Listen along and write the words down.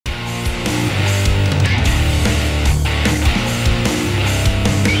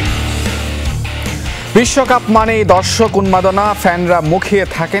বিশ্বকাপ মানেই দর্শক উন্মাদনা, ফ্যানরা মুখিয়ে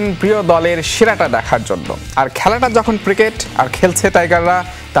থাকেন প্রিয় দলের সেরাটা দেখার জন্য। আর খেলাটা যখন ক্রিকেট আর খেলছে টাইগাররা,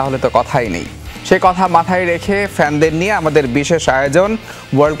 তাহলে তো কথাই নেই। সেই কথা মাথায় রেখে ফ্যানদের নিয়ে আমাদের বিশেষ আয়োজন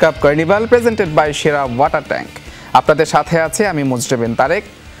world cup carnival, presented by সেরা ওয়াটার ট্যাঙ্ক। আপনাদের সাথে আছে আমি মুজরিবিন তারেক।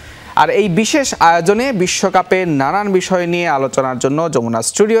 আর এই বিশেষ আয়োজনে বিশ্বকাপের নানান বিষয় নিয়ে আলোচনার জন্য যমুনা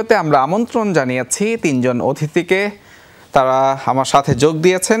স্টুডিওতে আমরা আমন্ত্রণ জানিয়েছি তিনজন অতিথিকে। তারা আমার সাথে যোগ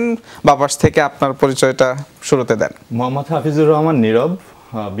দিয়েছেন। বাবাস থেকে আপনার পরিচয়টা শুরুতে দেন। মোহাম্মদ হাফিজুর রহমান নীরব,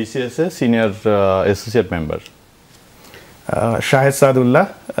 BCS a senior associate member. Shahed Sadullah,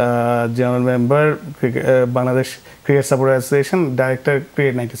 general member, Bangladesh cricket supporter association, director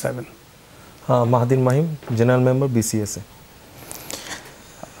cricket 97। মাহাদিন Mahim, general member, BCS এ।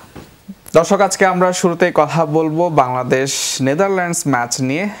 দর্শক, আজকে আমরা শুরুতেই কথা বলবো বাংলাদেশ নেদারল্যান্ডস ম্যাচ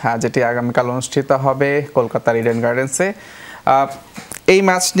নিয়ে, যেটি আগামীকাল অনুষ্ঠিত হবে কলকাতার ইডেন গার্ডেন্সে। এই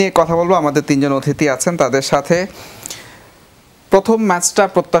ম্যাচ নিয়ে কথা বলবো। আমাদের তিনজন অতিথি আছেন, তাদের সাথে প্রথম ম্যাচটা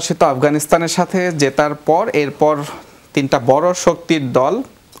প্রত্যাশিত আফগানিস্তানের সাথে জেতার পর এরপর তিনটা বড় শক্তির দল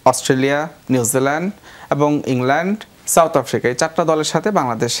অস্ট্রেলিয়া, নিউজিল্যান্ড এবং ইংল্যান্ড, সাউথ আফ্রিকা, এই চারটা দলের সাথে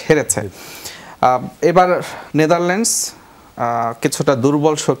বাংলাদেশ হেরেছে। এবার নেদারল্যান্ডস কিছুটা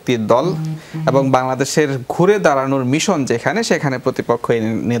দুর্বল শক্তির দল এবং বাংলাদেশের ঘুরে দাঁড়ানোর মিশন যেখানে, সেখানে প্রতিপক্ষ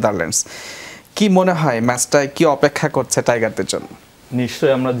নেদারল্যান্ডস। কি মনে হয় ম্যাচটায় কি অপেক্ষা করছে টাইগারদের জন্য?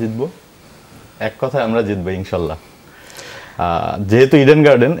 নিশ্চয়ই আমরা জিতবো, এক কথায় আমরা জিতবো ইনশাল্লাহ। যেহেতু ইডেন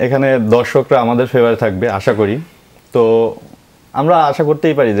গার্ডেন, এখানে দর্শকরা আমাদের ফেভারে থাকবে আশা করি, তো আমরা আশা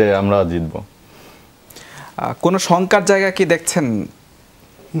করতেই পারি যে আমরা জিতবো। কোনো শঙ্কার জায়গা কি দেখছেন?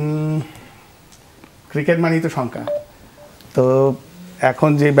 ক্রিকেট মানেই তো শঙ্কা। তো এখন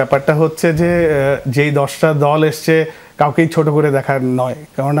যে ব্যাপারটা হচ্ছে যে যেই 10টা দল এসছে কাউকেই ছোট করে দেখার নয়,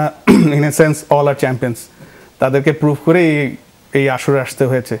 কেননা in a sense all R champions. তাদেরকে প্রুভ করে এই আসরে আসতে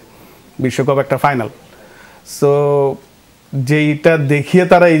হয়েছে, বিশ্বকাপ একটা ফাইনাল। সো যেইটা দেখিয়ে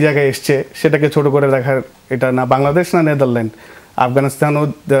তারা এই জায়গায় এসছে সেটাকে ছোট করে দেখার এটা না বাংলাদেশ না নেদারল্যান্ড, আফগানিস্তানও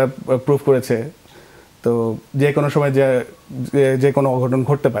প্রুভ করেছে। তো যে কোনো সময় যে কোনো অঘটন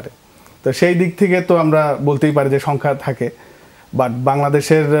ঘটতে পারে। তো সেই দিক থেকে তো আমরা বলতেই পারি যে সংখ্যা থাকে, বাট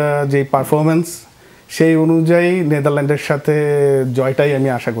বাংলাদেশের যে পারফরমেন্স সেই অনুযায়ী নেদারল্যান্ডের সাথে জয়টাই আমি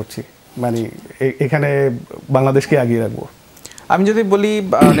আশা করছি। মানে এখানে বাংলাদেশকে এগিয়ে রাখবো। আমি যদি বলি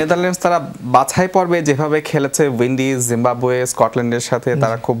নেদারল্যান্ডস তারা বাছাই পর্বে যেভাবে খেলেছে, উইন্ডিজ, জিম্বাবুয়ে, স্কটল্যান্ডের সাথে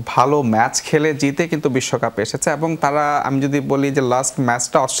তারা খুব ভালো ম্যাচ খেলে জিতে কিন্তু বিশ্বকাপে এসেছে। এবং তারা, আমি যদি বলি যে লাস্ট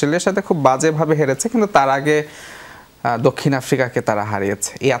ম্যাচটা অস্ট্রেলিয়ার সাথে খুব বাজেভাবে হেরেছে, কিন্তু তার আগে দক্ষিণ আফ্রিকাকে তারা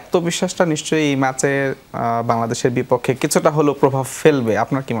হারিয়েছে। এই আত্মবিশ্বাসটা নিশ্চয়ই এই ম্যাচে বাংলাদেশের বিপক্ষে কিছুটা হলেও প্রভাব ফেলবে।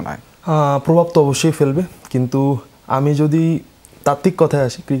 আপনার কি মনে হয়? প্রভাব তো অবশ্যই ফেলবে, কিন্তু আমি যদি তাত্ত্বিক কথায়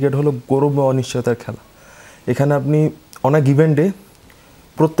আসি, ক্রিকেট হলো গৌরব বা অনিশ্চয়তার খেলা। এখানে আপনি অন আ গিভেন ডে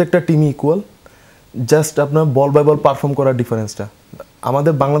প্রত্যেকটা টিমই ইকুয়াল, জাস্ট আপনার বল বাই বল পারফর্ম করার ডিফারেন্সটা।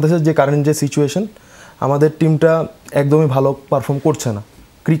 আমাদের বাংলাদেশের যে কারেন্ট যে সিচুয়েশন, আমাদের টিমটা একদমই ভালো পারফর্ম করছে না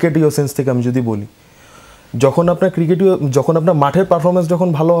ক্রিকেটীয় সেন্স থেকে। আমি যদি বলি, যখন আপনার মাঠের পারফরমেন্স যখন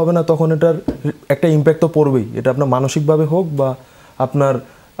ভালো হবে না, তখন এটার একটা ইম্প্যাক্ট তো পড়বেই। এটা আপনার মানসিকভাবে হোক বা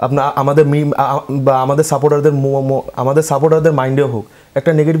আমাদের সাপোর্টারদের মাইন্ডেও হোক,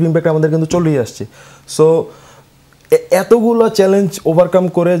 একটা নেগেটিভ ইম্প্যাক্ট আমাদের কিন্তু চলেই আসছে। সো এতগুলো চ্যালেঞ্জ ওভারকাম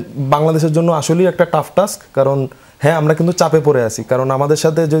করে বাংলাদেশের জন্য আসলেই একটা টাফ টাস্ক। কারণ হ্যাঁ, আমরা কিন্তু চাপে পড়ে আসি, কারণ আমাদের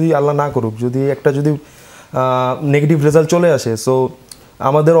সাথে যদি আল্লাহ না করুক যদি নেগেটিভ রেজাল্ট চলে আসে, সো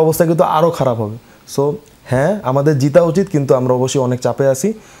আমাদের অবস্থা কিন্তু আরও খারাপ হবে। সো হ্যাঁ, আমাদের জিতা উচিত, কিন্তু আমরা অবশ্যই অনেক চাপে আছি।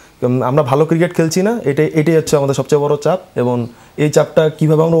 আমরা ভালো ক্রিকেট খেলছি না, এটাই হচ্ছে আমাদের সবচেয়ে বড় চাপ, এবং এই চাপটা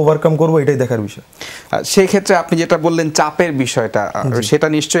কীভাবে আমরা ওভারকাম করবো এটাই দেখার বিষয়। সেই ক্ষেত্রে আপনি যেটা বললেন চাপের বিষয়টা, সেটা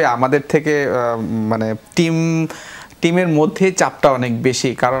নিশ্চয়ই আমাদের থেকে মানে টিমের মধ্যে চাপটা অনেক বেশি,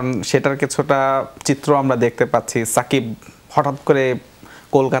 কারণ সেটার কিছুটা চিত্র আমরা দেখতে পাচ্ছি। সাকিব হঠাৎ করে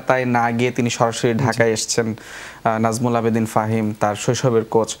কলকাতায় না গিয়ে তিনি সরাসরি ঢাকায় এসছেন। নাজমুল আবেদিন ফাহিম, তার শৈশবের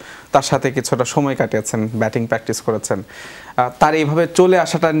কোচ, তার সাথে কিছুটা সময় কাটিয়েছেন, ব্যাটিং প্র্যাকটিস করেছেন। তার এইভাবে চলে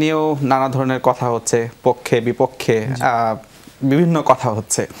আসাটা নিয়েও নানা ধরনের কথা হচ্ছে, পক্ষে বিপক্ষে বিভিন্ন কথা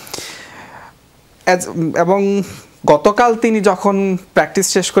হচ্ছে। এবং গতকাল তিনি যখন প্র্যাকটিস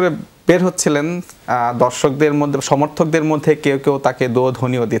শেষ করে বের হচ্ছিলেন, দর্শকদের মধ্যে, সমর্থকদের মধ্যে কেউ কেউ তাকে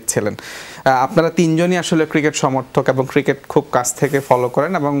দোধ্বনিও দিচ্ছিলেন। আপনারা তিনজনই আসলে ক্রিকেট সমর্থক এবং ক্রিকেট খুব কাছ থেকে ফলো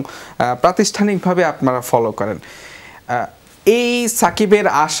করেন এবং প্রাতিষ্ঠানিকভাবে আপনারা ফলো করেন। এই সাকিবের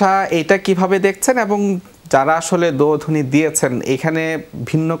আশা, এটা কিভাবে দেখছেন? এবং যারা আসলে দোধ্বনি দিয়েছেন, এখানে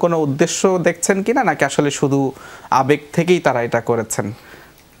ভিন্ন কোনো উদ্দেশ্য দেখছেন কিনা, নাকি আসলে শুধু আবেগ থেকেই তারা এটা করেছেন?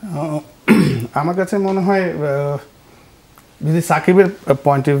 আমার কাছে মনে হয় যদি সাকিবের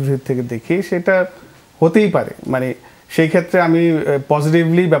পয়েন্ট অফ ভিউ থেকে দেখি, সেটা হতেই পারে। মানে সেই ক্ষেত্রে আমি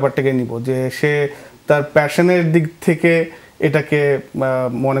পজিটিভলি ব্যাপারটাকে নিব যে সে তার প্যাশনের দিক থেকে এটাকে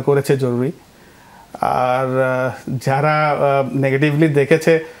মনে করেছে জরুরি। আর যারা নেগেটিভলি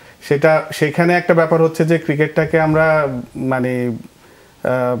দেখেছে সেখানে একটা ব্যাপার হচ্ছে যে ক্রিকেটটাকে আমরা মানে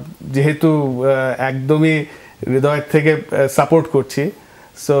যেহেতু একদমই হৃদয়ের থেকে সাপোর্ট করছি,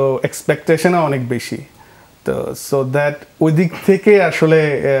 সো এক্সপেকটেশনও অনেক বেশি, তো সো দ্যাট ওই দিক থেকে আসলে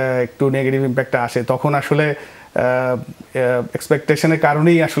একটু নেগেটিভ ইম্প্যাক্টটা আসে। তখন আসলে এক্সপেকটেশনের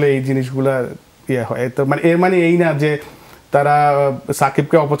কারণেই আসলে এই জিনিসগুলো ইয়ে হয়। তো মানে এর মানে এই না যে তারা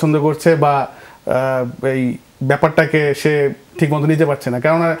সাকিবকে অপছন্দ করছে বা এই ব্যাপারটাকে সে ঠিক মতো নিতে পারছে না,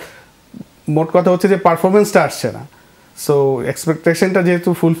 কেননা মোট কথা হচ্ছে যে পারফরমেন্সটা আসছে না। সো এক্সপেকটেশনটা যেহেতু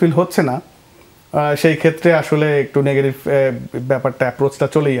ফুলফিল হচ্ছে না, সেই ক্ষেত্রে আসলে একটু নেগেটিভ ব্যাপারটা অ্যাপ্রোচটা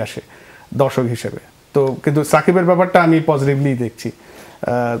চলেই আসে দর্শক হিসেবে। তো কিন্তু সাকিবের ব্যাপারটা আমি পজিটিভলি দেখছি।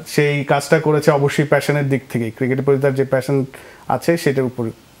 সেই কাজটা করেছে অবশ্যই প্যাশনের দিক থেকে, ক্রিকেটের প্রতি তার যে প্যাশন আছে সেটার উপর।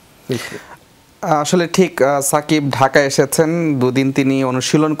 আসলে ঠিক সাকিব ঢাকায় এসেছেন, দুদিন তিনি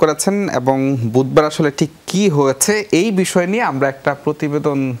অনুশীলন করেছেন এবং বুধবার আসলে ঠিক কি হয়েছে এই বিষয় নিয়ে আমরা একটা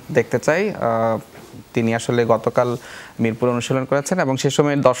প্রতিবেদন দেখতে চাই। তিনি আসলে গতকাল মিরপুর অনুশীলন করেছেন এবং সে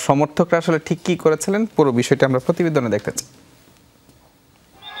সময় সমর্থকরা আসলে ঠিক কি করেছিলেন পুরো বিষয়টি আমরা প্রতিবেদনে দেখতে চাই।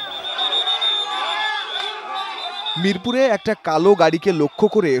 মিরপুরে একটা কালো গাড়িকে লক্ষ্য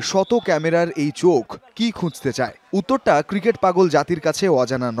করে শত ক্যামেরার এই চোখ কি খুঁজতে চায়? উত্তরটা ক্রিকেট পাগল জাতির কাছে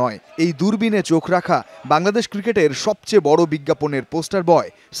অজানা নয়। এই দূরবীনে চোখ রাখা বাংলাদেশ ক্রিকেটের সবচেয়ে বড় বিজ্ঞাপনের পোস্টার বয়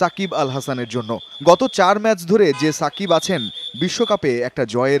সাকিব আল হাসানের জন্য। গত 4 ম্যাচ ধরে যে সাকিব আছেন বিশ্বকাপে একটা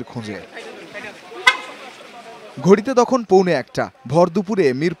জয়ের খোঁজে। ঘড়িতে তখন 1:45, ভর দুপুরে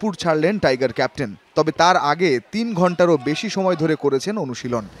মিরপুর ছাড়লেন টাইগার ক্যাপ্টেন। তবে তার আগে 3 ঘন্টারও বেশি সময় ধরে করেছেন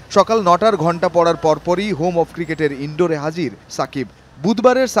অনুশীলন। সকাল 9টার ঘন্টা পড়ার পরপরই হোম অফ ক্রিকেটের ইনডোরে হাজির সাকিব।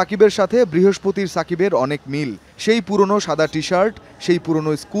 বুধবারের সাকিবের সাথে বৃহস্পতির সাকিবের অনেক মিল। সেই পুরনো সাদা টি শার্ট, সেই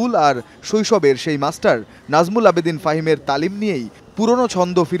পুরনো স্কুল আর শৈশবের সেই মাস্টার নাজমুল আবেদিন ফাহিমের তালিম নিয়েই পুরনো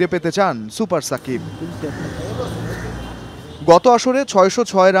ছন্দ ফিরে পেতে চান সুপার সাকিব। গত আসরে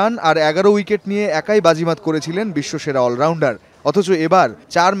 606 রান আর 11 উইকেট নিয়ে একাই বাজিমাত করেছিলেন বিশ্বসেরা অলরাউন্ডার। অথচ এবার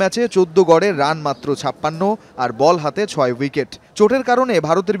 4 ম্যাচে 14 গড়ে রান মাত্র 56 আর বল হাতে 6 উইকেট। চোটের কারণে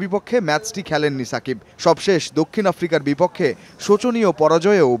ভারতের বিপক্ষে ম্যাচটি খেলেননি সাকিব। সবশেষ দক্ষিণ আফ্রিকার বিপক্ষে শোচনীয়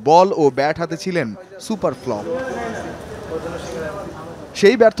পরাজয়েও বল ও ব্যাট হাতে ছিলেন সুপার ফ্লপ।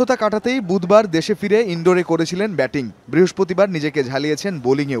 সেই ব্যর্থতা কাটাতেই বুধবার দেশে ফিরে ইনডোরে করেছিলেন ব্যাটিং। বৃহস্পতিবার নিজেকে ঝালিয়েছেন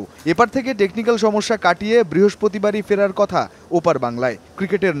বোলিংয়েও। এপার থেকে টেকনিক্যাল সমস্যা কাটিয়ে বৃহস্পতিবারই ফেরার কথা ওপার বাংলায়,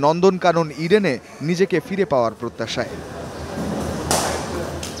 ক্রিকেটের নন্দনকানন ইডেনে নিজেকে ফিরে পাওয়ার প্রত্যাশায়।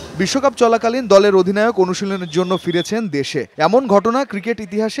 বিশ্বকাপ চলাকালীন দলের অধিনায়ক অনুশীলনের জন্য ফিরেছেন দেশে। এমন ঘটনা ক্রিকেট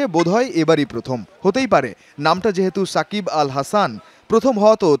ইতিহাসে বোধহয় এবারই প্রথম। হতেই পারে, নামটা যেহেতু সাকিব আল হাসান, প্রথম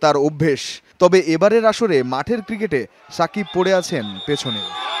হওয়া তো তার অভ্যেস। তবে এবারের আসরে মাঠের ক্রিকেটে সাকিব পড়ে আছেন পেছনে।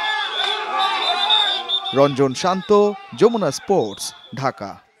 রঞ্জন শান্ত, যমুনা স্পোর্টস,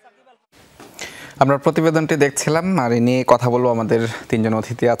 ঢাকা। আমরা প্রতিবেদনটি দেখছিলাম আর এ নিয়ে কথা বলবো আমাদের 3 জন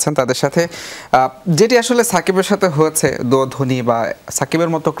অতিথি আছেন তাদের সাথে। যেটি আসলে সাকিবের সাথে হয়েছে, ধোনি বা সাকিবের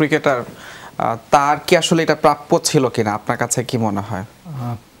মতো ক্রিকেটার, তার কি আসলে এটা প্রাপ্য ছিল কিনা, আপনার কাছে কি মনে হয়?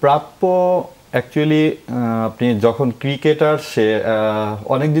 প্রাপ্য অ্যাকচুয়ালি আপনি যখন ক্রিকেটার, সে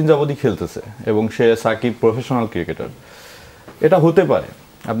অনেকদিন যাবতই খেলতেছে এবং সে সাকিব প্রফেশনাল ক্রিকেটার, এটা হতে পারে।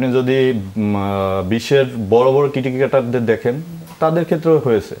 আপনি যদি বিশ্বের বড় বড় ক্রিকেটারদের দেখেন, তাদের ক্ষেত্রেও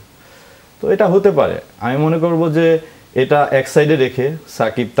হয়েছে। তো এটা হতে পারে। আমি মনে করব যে এটা এক সাইডে রেখে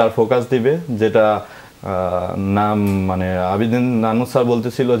সাকিব তার ফোকাস দিবে, যেটা নাম মানে আবিদিন নানু স্যার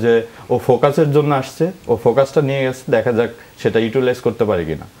বলতেছিল যে ও ফোকাসের জন্য আসছে, ও ফোকাসটা নিয়ে গেছে, দেখা যাক সেটা ইউটিলাইজ করতে পারে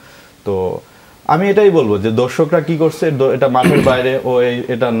কিনা। তো আমি এটাই বলবো যে দর্শকরা কি করছে, এটা মাঠের বাইরে ও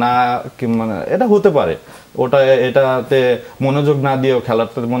এটা না, মানে এটা হতে পারে ওটা এটাতে মনোযোগ না দিয়েও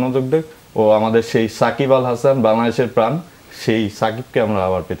খেলাটাতে মনোযোগ দেখ। ও আমাদের সেই সাকিব আল হাসান, বাংলাদেশের প্রাণ, সেই সাকিবকে আমরা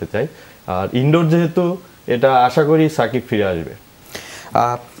আবার পেতে চাই। আর ইনডোর যেহেতু, এটা আশা করি সাকিব ফিরে আসবে।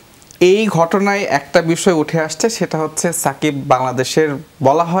 এই ঘটনায় একটা বিষয় উঠে আসছে, সেটা হচ্ছে সাকিব বাংলাদেশের,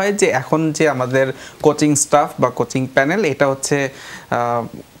 বলা হয় যে এখন যে আমাদের কোচিং স্টাফ বা কোচিং প্যানেল, এটা হচ্ছে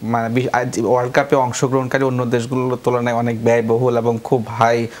মানে ওয়ার্ল্ড কাপে অংশগ্রহণকারী অন্য দেশগুলোর তুলনায় অনেক ব্যয়বহুল এবং খুব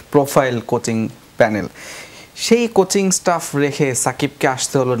হাই প্রোফাইল কোচিং প্যানেল। সেই কোচিং স্টাফ রেখে সাকিবকে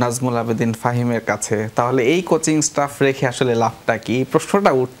আসতে হলো নাজমুল আবেদিন ফাহিমের কাছে। তাহলে এই কোচিং স্টাফ রেখে আসলে লাভটা কি, এই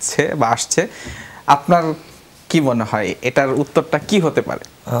প্রশ্নটা উঠছে বা আসছে। আপনার কি মনে হয় এটার উত্তরটা কি হতে পারে?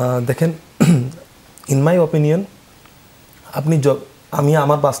 দেখেন, ইন মাই অপিনিয়ন, আমি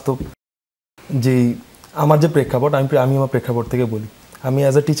আমার বাস্তব যে আমার যে প্রেক্ষাপট, আমি আমার প্রেক্ষাপট থেকে বলি। আমি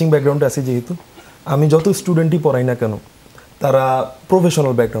অ্যাজ এ টিচিং ব্যাকগ্রাউন্ডে আছি, যেহেতু আমি যত স্টুডেন্টই পড়াই না কেন তারা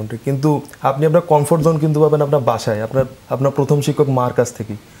প্রফেশনাল ব্যাকগ্রাউন্ডে, কিন্তু আপনি আপনার কমফোর্ট জোন কিন্তু পাবেন আপনার বাসায়, আপনার প্রথম শিক্ষক মার কাছ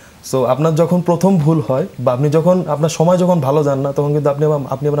থেকেই। সো আপনার যখন প্রথম ভুল হয় বা আপনি যখন আপনার সময় যখন ভালো যান না, তখন কিন্তু আপনি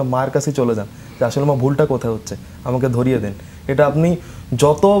আপনার মায়ের কাছেই চলে যান যে আসলে আমার ভুলটা কোথায় হচ্ছে, আমাকে ধরিয়ে দেন। এটা আপনি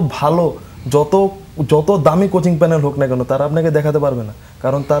যত ভালো, যত দামি কোচিং প্যানেল হোক না কেন, তারা আপনাকে দেখাতে পারবে না,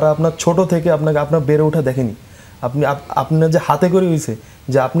 কারণ তারা আপনার ছোট থেকে আপনার বেড়ে ওঠা দেখেনি। আপনার যে হাতে করে হয়েছে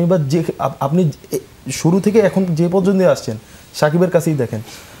যে আপনি শুরু থেকে এখন যে পর্যন্ত আসছেন, সাকিবের কাছেই দেখেন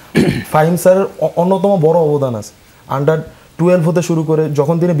ফাহিম স্যারের অন্যতম বড় অবদান আছে। আন্ডার-12 হতে শুরু করে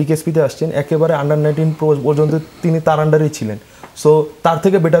যখন তিনি বিকেএসপিতে আসছেন, একেবারে আন্ডার-19 পর্যন্ত তিনি তার আন্ডারেই ছিলেন। সো তার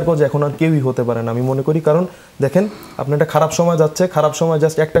থেকে বেটার কোচ এখন আর কেউই হতে পারে না আমি মনে করি। কারণ দেখেন, আপনার একটা খারাপ সময় যাচ্ছে, খারাপ সময়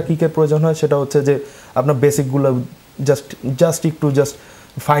জাস্ট একটা কিকের প্রয়োজন হয়, সেটা হচ্ছে যে আপনার বেসিকগুলো একটু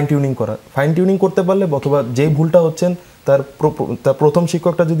ফাইন টিউনিং করতে পারলে, অথবা যেই ভুলটা হচ্ছেন তার প্রথম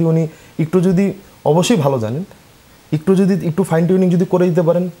শিক্ষকটা উনি একটু অবশ্যই ভালো জানেন, একটু ফাইন টিউনিং করে দিতে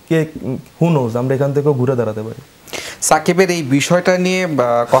পারেন, হু নোজ আমরা এখান থেকেও ঘুরে দাঁড়াতে পারি। সাকিবের এই বিষয়টা নিয়ে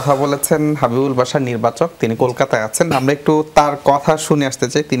কথা বলেছেন হাবিবুল বাশার নির্বাচক, তিনি কলকাতায় আছেন, আমরা একটু তার কথা শুনে আসতে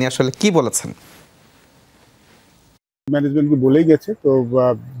চাই, তিনি আসলে কি বলেছেন। ম্যানেজমেন্টকে বলেই গেছে, তো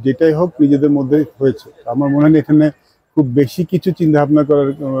যেটাই হোক নিজেদের মধ্যে হয়েছে। আমার মনে হয় এখানে খুব বেশি কিছু চিন্তা ভাবনা করার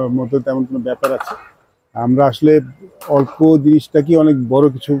মতো তেমন কোনো ব্যাপার আছে। আমরা আসলে অল্প জিনিসটাকে অনেক বড়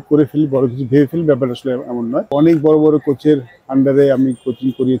কিছু করে ফেলি, বড় কিছু ভেবে ফেলি, ব্যাপার আসলে এমন নয়। অনেক বড় বড় কোচের আন্ডারে আমি কোচিং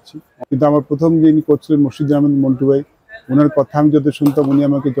করিয়েছি, কিন্তু আমার প্রথম যিনি কোচ ছিলেন মুর্শিদুর রহমান মন্টু ভাই, ওনার কথা আমি যত শুনতাম, উনি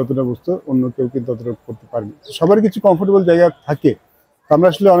আমাকে যতটা বুঝতো অন্য কেউ কিন্তু ততটা করতে পারেনি। সবার কিছু কমফোর্টেবল জায়গা থাকে, তো আমরা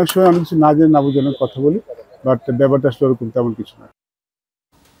আসলে অনেক সময় অনেক কিছু না জেনে না বুঝে কথা বলি, বাট ব্যাপারটা আসলে ওরকম তেমন কিছু না।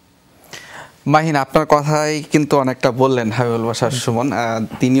 মাহিন, আপনার কথাই কিন্তু অনেকটা বললেন হাবিবুল বাশার সুমন,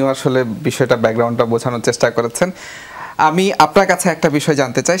 তিনিও আসলে বিষয়টা ব্যাকগ্রাউন্ডটা বোঝানোর চেষ্টা করেছেন। আমি আপনার কাছে একটা বিষয়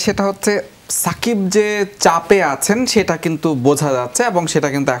জানতে চাই, সেটা হচ্ছে সাকিব যে চাপে আছেন সেটা কিন্তু বোঝা যাচ্ছে এবং সেটা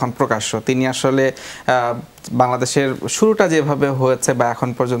কিন্তু এখন প্রকাশ্য। তিনি আসলে বাংলাদেশের শুরুটা যেভাবে হয়েছে বা এখন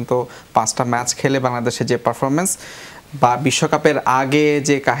পর্যন্ত 5টা ম্যাচ খেলে বাংলাদেশের যে পারফরমেন্স বা বিশ্বকাপের আগে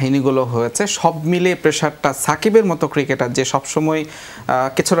যে কাহিনীগুলো হয়েছে, সব মিলে প্রেশারটা সাকিবের মতো ক্রিকেটার যে সবসময়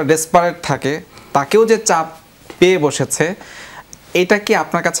কিছুটা ডেসপারেট থাকে, তাকেও যে চাপ পেয়ে বসেছে, এটা কি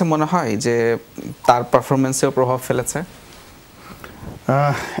আপনার কাছে মনে হয় যে তার পারফরমেন্সেও প্রভাব ফেলেছে?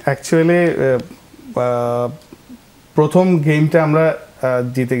 অ্যাকচুয়ালি প্রথম গেমটা আমরা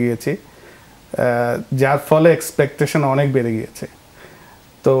জিতে গিয়েছি, যার ফলে এক্সপেকটেশন অনেক বেড়ে গিয়েছে।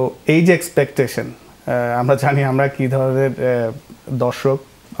 তো এই যে এক্সপেকটেশন, আমরা জানি আমরা কী ধরনের দর্শক,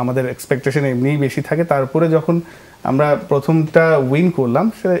 আমাদের এক্সপেকটেশন এমনিই বেশি থাকে, তারপরে যখন আমরা প্রথমটা উইন করলাম,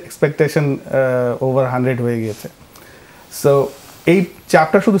 সে এক্সপেকটেশন ওভার 100 হয়ে গিয়েছে। সো এই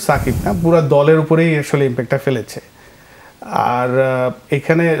চাপটা শুধু সাকিব না, পুরো দলের উপরেই আসলে ইম্প্যাক্টটা ফেলেছে। আর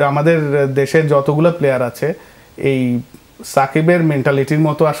এখানে আমাদের দেশের যতগুলো প্লেয়ার আছে, এই সাকিবের মেন্টালিটির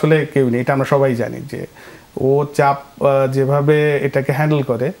মতো আসলে কেউ নেই, এটা আমরা সবাই জানি। যে ও চাপ যেভাবে এটাকে হ্যান্ডেল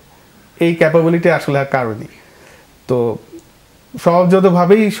করে, এই ক্যাপাবিলিটি আসলে আর কারো নেই। তো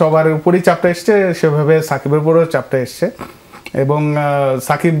সহজভাবেই সবার উপরেই চাপটা এসছে, সেভাবে সাকিবের উপরেও চাপটা এসছে। এবং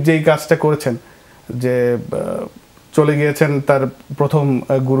সাকিব যেই কাজটা করেছেন, যে চলে গিয়েছেন তার প্রথম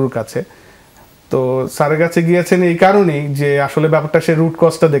গুরুর কাছে, তো স্যারের কাছে গিয়েছেন এই কারণেই যে আসলে ব্যাপারটা সে রুট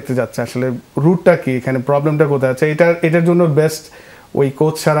কজটা দেখতে যাচ্ছে, আসলে রুটটা কি, এখানে প্রবলেমটা কোথায় আছে। এটার জন্য বেস্ট ওই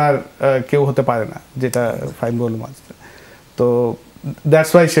কোচ ছাড়া আর কেউ হতে পারে না, যেটা ফাইন বল মাঝে। তো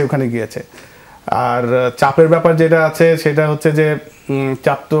দ্যাটস ওয়াই সে ওখানে গিয়েছে। আর চাপের ব্যাপার যেটা আছে, সেটা হচ্ছে যে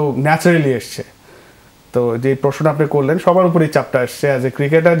চাপ তো ন্যাচারালি এসছে। তো যে প্রশ্ন আপনি করলেন, সবার উপরেই চাপটা আসছে অ্যাজ এ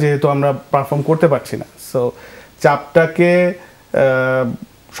ক্রিকেটার, যেহেতু আমরা পারফর্ম করতে পারছি না। সো চাপটাকে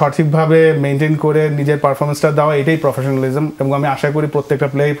সঠিকভাবে মেনটেন করে নিজের পারফরমেন্সটা দেওয়া, এটাই প্রফেশনালিজম। এবং আমি আশা করি প্রত্যেকটা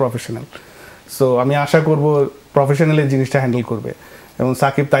প্লেয়ারই প্রফেশনাল। সো আমি আশা করব প্রফেশনালি জিনিসটা হ্যান্ডেল করবে, এবং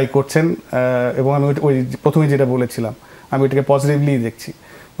সাকিব তাই করছেন। এবং আমি ওই প্রথমে যেটা বলেছিলাম, আমি এটাকে পজিটিভলি দেখছি,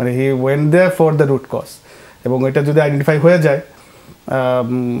 মানে he went there for the root cause. এবং এটা যদি আইডেন্টিফাই হয়ে যায়,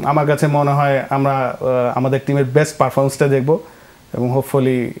 আমার কাছে মনে হয় আমরা আমাদের টিমের বেস্ট পারফরমেন্সটা দেখব, এবং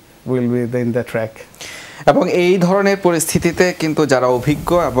hopefully will be in the track. এবং এই ধরনের পরিস্থিতিতে কিন্তু যারা অভিজ্ঞ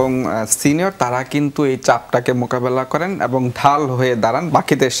এবং সিনিয়র, তারা কিন্তু এই চাপটাকে মোকাবেলা করেন এবং ঢাল হয়ে দাঁড়ান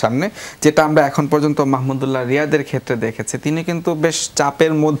বাকিদের সামনে, যেটা আমরা এখন পর্যন্ত মাহমুদুল্লাহ রিয়াদের ক্ষেত্রে দেখেছি। তিনি কিন্তু বেশ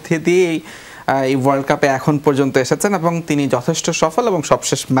চাপের মধ্যে দিয়েই এই ওয়ার্ল্ড কাপে এখন পর্যন্ত এসেছেন এবং তিনি যথেষ্ট সফল, এবং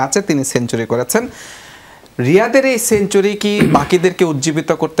সবশেষ ম্যাচে তিনি সেঞ্চুরি করেছেন। রিয়াদের এই সেঞ্চুরি কি বাকিদেরকে উজ্জীবিত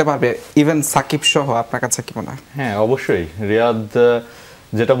করতে পারবে, ইভেন সাকিব সহ? আপনার কাছে কি মনে হয়? হ্যাঁ, অবশ্যই। রিয়াদ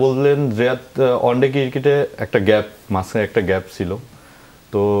যেটা বললেন, রিয়াদ ওয়ানডে ক্রিকেটে একটা গ্যাপ, মাঝখানে একটা গ্যাপ ছিল,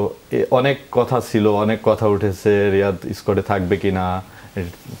 তো অনেক কথা ছিল, অনেক কথা উঠেছে রিয়াদ স্কোয়াডে থাকবে কি না,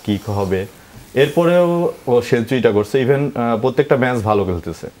 কী হবে। এরপরেও ও সেঞ্চুরিটা করছে, ইভেন প্রত্যেকটা ম্যাচ ভালো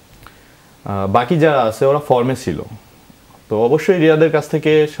খেলতেছে। বাকি যারা আছে ওরা ফর্মে ছিল, তো অবশ্যই রিয়াদের কাছ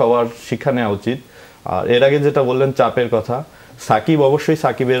থেকে সবার শিক্ষা নেওয়া উচিত। আর এর আগে যেটা বললেন চাপের কথা, সাকিব অবশ্যই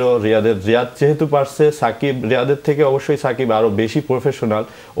সাকিবেরও রিয়াদ যেহেতু পারছে, সাকিব রিয়াদের থেকে অবশ্যই সাকিব আরও বেশি প্রফেশনাল,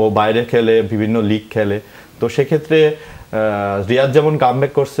 ও বাইরে খেলে, বিভিন্ন লিগ খেলে। তো সেক্ষেত্রে রিয়াদ যেমন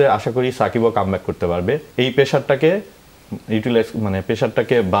কামব্যাক করছে, আশা করি সাকিবও কামব্যাক করতে পারবে। এই প্রেশারটাকে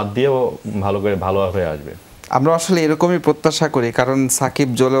প্রেশারটাকে বাদ দিয়ে ও ভালো হয়ে আসবে। আমরা আসলে এরকমই প্রত্যাশা করি, কারণ সাকিব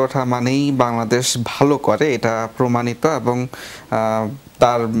জ্বলে ওঠা মানেই বাংলাদেশ ভালো করে, এটা প্রমাণিত। এবং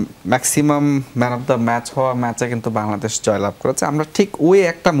তার maximum man of the match হওয়া ম্যাচে কিন্তু বাংলাদেশ জয়লাভ করেছে। আমরা ঠিক ওই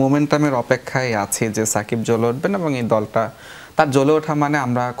একটা মোমেন্টামের অপেক্ষায় আছি যে সাকিব জ্বলে উঠবেন এবং এই দলটা তার জ্বলে ওঠা মানে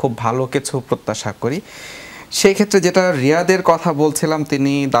আমরা খুব ভালো কিছু প্রত্যাশা করি। সেই ক্ষেত্রে যেটা রিয়াদের কথা বলছিলাম,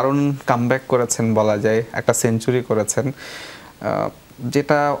 তিনি দারুণ কামব্যাক করেছেন বলা যায়, একটা সেঞ্চুরি করেছেন,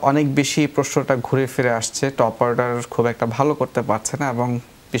 যেটা অনেক বেশি প্রশ্নটা ঘুরে ফিরে আসছে। টপ অর্ডার খুব একটা ভালো করতে পারছে না, এবং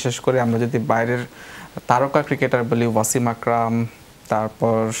বিশেষ করে আমরা যদি বাইরের তারকা ক্রিকেটার বলি, ওয়াসিম আকরাম,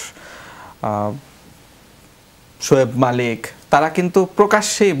 তারপর শোয়েব মালিক, তারা কিন্তু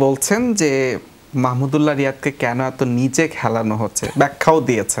প্রকাশ্যেই বলছেন যে মাহমুদুল্লাহ রিয়াদকে কেন এত নিচে খেলানো হচ্ছে, ব্যাখ্যাও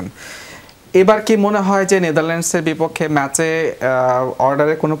দিয়েছেন। এবার কি মনে হয় যে নেদারল্যান্ডসের বিপক্ষে ম্যাচে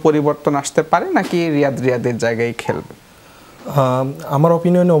অর্ডারে কোনো পরিবর্তন আসতে পারে, নাকি রিয়াদের জায়গায় খেলবে? আমার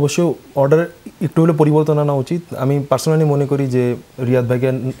অপিনিয়নে অবশ্যই অর্ডার একটু হলে পরিবর্তন আনা উচিত। আমি পার্সোনালি মনে করি যে রিয়াদ ভাইকে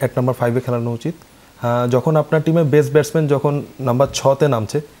 1 নাম্বার 5-এ খেলানো উচিত। যখন আপনার টিমে বেস্ট ব্যাটসম্যান যখন নাম্বার 6-তে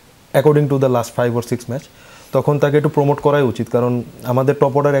নামছে according to the last 5 or 6 match, তখন তাকে একটু প্রমোট করাই উচিত, কারণ আমাদের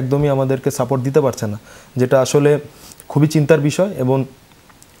টপ অর্ডার একদমই আমাদেরকে সাপোর্ট দিতে পারছে না, যেটা আসলে খুবই চিন্তার বিষয়। এবং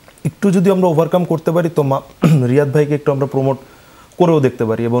একটু যদি আমরা ওভারকাম করতে পারি তো রিয়াদ ভাইকে একটু আমরা প্রমোট করেও দেখতে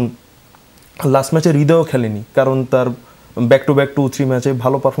পারি। এবং লাস্ট ম্যাচে হৃদয়ও খেলেনি, কারণ তার ব্যাক টু ব্যাক 2-3 ম্যাচে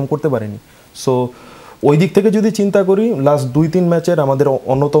ভালো পারফর্ম করতে পারেনি। সো ওই দিক থেকে যদি চিন্তা করি, লাস্ট 2-3 ম্যাচের আমাদের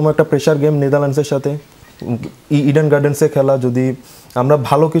অন্যতম একটা প্রেশার গেম নেদারল্যান্ডসের সাথে ইডেন গার্ডেন্সে খেলা, যদি আমরা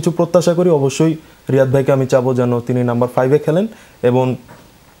ভালো কিছু প্রত্যাশা করি, অবশ্যই রিয়াদ ভাইকে আমি চাবো যেন তিনি নাম্বার 5-এ খেলেন। এবং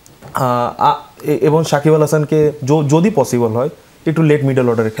সাকিব আল হাসানকে যদি পসিবল হয় একটু লেট মিডল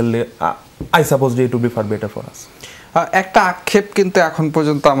অর্ডারে খেললে আই সাপোজ যে it will be far better for us. একটা আক্ষেপ কিন্তু এখন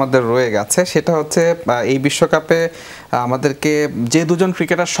পর্যন্ত আমাদের রয়ে গেছে, সেটা হচ্ছে এই বিশ্বকাপে আমাদেরকে যে দুজন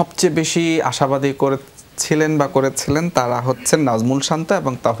ক্রিকেটার সবচেয়ে বেশি আশাবাদী করেছিলেন তারা হচ্ছেন নাজমুল শান্ত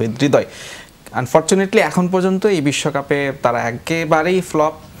এবং তাওহিদ হৃদয়। আনফর্চুনেটলি এখন পর্যন্ত এই বিশ্বকাপে তারা একেবারেই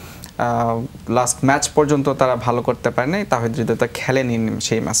ফ্লপ। লাস্ট ম্যাচ পর্যন্ত তারা ভালো করতে পারেনি, তাওহিদ হৃদয় তো খেলেনি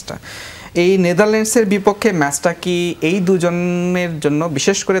সেই ম্যাচটা। এই নেদারল্যান্ডসের বিপক্ষে ম্যাচটা কি এই দুজনের জন্য,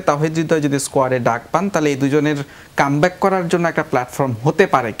 বিশেষ করে তাওহিদ হৃদয় যদি স্কোয়াডে ডাক পান, তাহলে এই দুজনের কামব্যাক করার জন্য একটা প্ল্যাটফর্ম হতে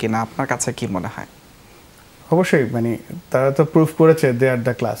পারে কিনা, আপনার কাছে কি মনে হয়? অবশ্যই, তারা তো প্রুফ করেছে দে আর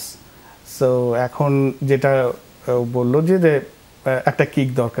দ্য ক্লাস। সো এখন যেটা বললো যে একটা কিক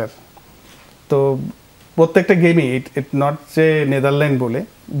দরকার, তো প্রত্যেকটা গেমই ইট নট যে নেদারল্যান্ড বলে,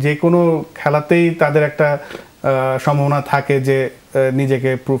 যে কোনো খেলাতেই তাদের একটা সম্ভাবনা থাকে যে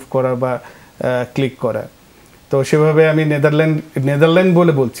নিজেকে প্রুফ করা বা ক্লিক করা। তো সেভাবে আমি নেদারল্যান্ড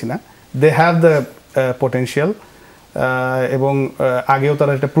বলে বলছি না, দে হ্যাভ দ্য পোটেনশিয়াল, এবং আগেও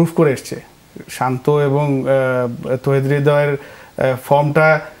তারা এটা প্রুফ করে এসছে। শান্ত এবং তৌহিদ হৃদয়ের ফর্মটা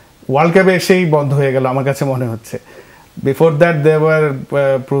ওয়ার্ল্ড কাপে এসেই বন্ধ হয়ে গেল আমার কাছে মনে হচ্ছে। Before that they were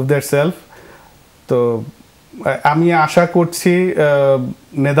prove there self. তো আমি আশা করছি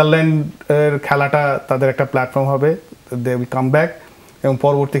নেদারল্যান্ডের খেলাটা তাদের একটা প্ল্যাটফর্ম হবে, দে উইল কাম ব্যাক, এবং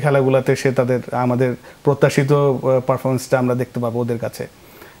পরবর্তী খেলাগুলোতে আমাদের প্রত্যাশিত পারফরমেন্সটা আমরা দেখতে পাবো ওদের কাছে।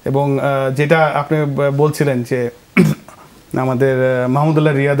 এবং যেটা আপনি বলছিলেন যে আমাদের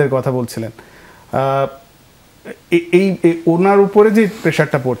মাহমুদুল্লাহ রিয়াদের কথা বলছিলেন, এই ওনার উপরে যে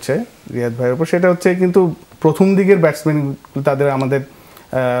প্রেশারটা পড়ছে রিয়াদ ভাইয়ের উপর, সেটা হচ্ছে কিন্তু প্রথম দিকের ব্যাটসম্যান তাদের আমাদের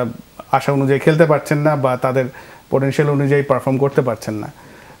আশা অনুযায়ী খেলতে পারছেন না, বা তাদের পোটেনশিয়াল অনুযায়ী পারফর্ম করতে পারছেন না।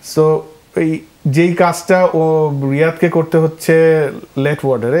 সো যেই কাজটা রিয়াদকে করতে হচ্ছে লেট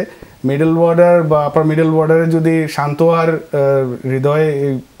ওয়ার্ডারে, মিডল ওয়ার্ডার বা আপার মিডল ওয়ার্ডারে যদি শান্ত আর হৃদয়ে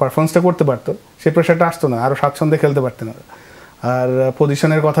এই পারফরমেন্সটা করতে পারতো, সেই প্রেশারটা আসতো না, আরও স্বাচ্ছন্দ্যে খেলতে পারতেন। আর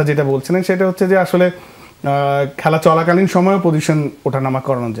পজিশনের কথা যেটা বলছিলেন, সেটা হচ্ছে যে আসলে খেলা চলাকালীন সময়েও পজিশন ওঠানামা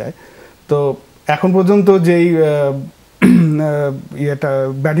করানো যায়। তো এখন পর্যন্ত যেই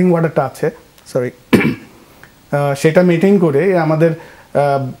ব্যাটিং অর্ডারটা আছে সেটা মেনটেন করে আমাদের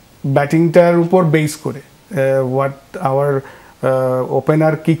ব্যাটিংটার উপর বেস করে হোয়াট আওয়ার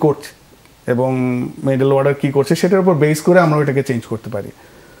ওপেনার কি করছে এবং মিডল অর্ডার কি করছে সেটার উপর বেস করে আমরা ওইটাকে চেঞ্জ করতে পারি।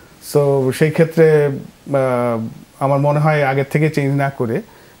 সো সেই ক্ষেত্রে আমার মনে হয় আগের থেকে চেঞ্জ না করে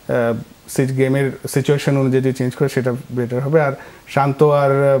গেমের সিচুয়েশন অনুযায়ী যে চেঞ্জ করে সেটা বেটার হবে। আর শান্ত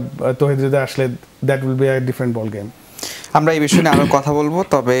আর তৌহিদ আসলে that will be a different ball game. আমরা এই বিষয়ে নিয়ে আরো কথা বলবো,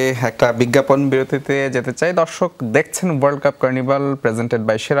 তবে একটা বিজ্ঞাপন বিরতিতে যেতে চাই। দর্শক দেখছেন world cup carnival presented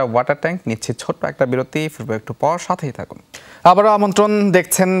by সেরা ওয়াটার ট্যাঙ্ক। নিচ্ছে ছোট্ট একটা বিরতি, ফিরবো একটু পর, সাথেই থাকুন। আবারও আমন্ত্রণ,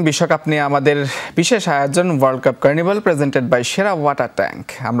 দেখছেন বিশ্বকাপ নিয়ে আমাদের বিশেষ আয়োজন world cup carnival presented by সেরা ওয়াটার ট্যাঙ্ক।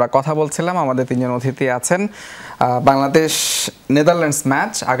 আমরা কথা বলছিলাম, আমাদের তিনজন অতিথি আছেন। বাংলাদেশ নেদারল্যান্ডস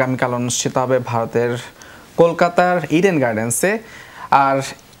ম্যাচ আগামীকাল অনুষ্ঠিত হবে ভারতের কলকাতার ইডেন গার্ডেন্সে। আর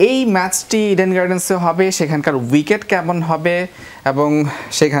এই ম্যাচটি ইডেন গার্ডেন্সে হবে, সেখানকার উইকেট কেমন হবে এবং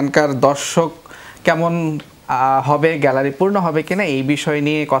সেখানকার দর্শক কেমন হবে, গ্যালারি পূর্ণ হবে কিনা, এই বিষয়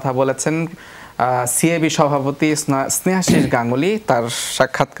নিয়ে কথা বলেছেন সিএবি সভাপতি স্নেহাশিস গাঙ্গুলি। তার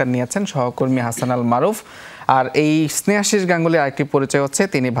সাক্ষাৎকার নিয়েছেন সহকর্মী হাসান আল মারুফ। আর এই স্নেহাশিস গাঙ্গুলির আরেকটি পরিচয় হচ্ছে,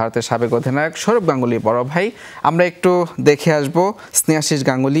 তিনি ভারতের সাবেক অধিনায়ক সৌরভ গাঙ্গুলির বড় ভাই। আমরা একটু দেখে আসব স্নেহাশিস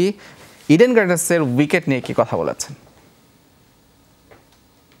গাঙ্গুলি ইডেন গার্ডেন্সের উইকেট নিয়ে কি কথা বলেছেন।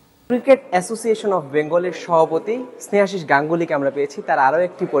 ক্রিকেট অ্যাসোসিয়েশন অফ বেঙ্গলের সভাপতি স্নেহাশিস গাঙ্গুলিকে আমরা পেয়েছি। তার আরও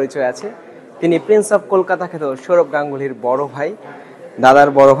একটি পরিচয় আছে, তিনি প্রিন্স অফ কলকাতা খ্যাত সৌরভ গাঙ্গুলির বড় ভাই, দাদার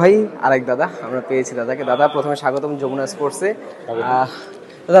বড় ভাই, আরেক দাদা। আমরা পেয়েছি দাদাকে। দাদা, প্রথমে স্বাগতম যমুনা স্পোর্টসে।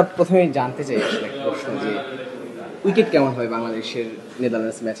 দাদা, প্রথমেই জানতে চাই আসলে প্রশ্ন যে উইকেট কেমন হয় বাংলাদেশের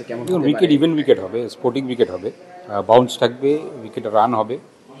নেদারল্যান্ডস ম্যাচে, কেমন হবে? উইকেট ইভেন উইকেট হবে, স্পোর্টিং উইকেট হবে, বাউন্স থাকবে, উইকেটে রান হবে।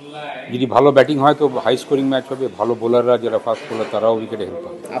 যদি ভালো ব্যাটিং হয় তো হাই স্কোরিং ম্যাচ হবে, ভালো বোলাররা যারা ফাস্ট বোলার তারাও উইকেটে হেল্প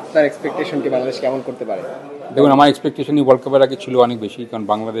পাবে। আপনার এক্সপেকটেশন কি বাংলাদেশ কেমন করতে পারে? দেখুন, আমার এক্সপেকটেশনই ওয়ার্ল্ড কাপের আগে ছিল অনেক বেশি, কারণ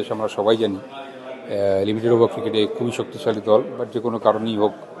বাংলাদেশ আমরা সবাই জানি লিমিটেড ওভার ক্রিকেটে খুবই শক্তিশালী দল। বাট যে কোনো কারণেই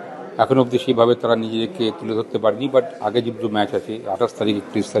হোক এখন অবধি সেইভাবে তারা নিজেকে তুলে ধরতে পারেনি। বাট আগে যে দুটো ম্যাচ আছে 28 তারিখ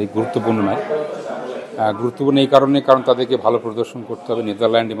 31 তারিখ গুরুত্বপূর্ণ ম্যাচ। গুরুত্বপূর্ণ এই কারণে, কারণ তাদেরকে ভালো প্রদর্শন করতে হবে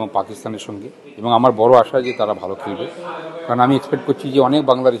নেদারল্যান্ড এবং পাকিস্তানের সঙ্গে, এবং আমার বড় আশা যে তারা ভালো খেলবে। কারণ আমি এক্সপেক্ট করছি যে অনেক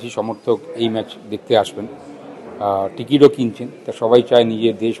বাংলাদেশি সমর্থক এই ম্যাচ দেখতে আসবেন, টিকিটও কিনছেন। তা সবাই চায়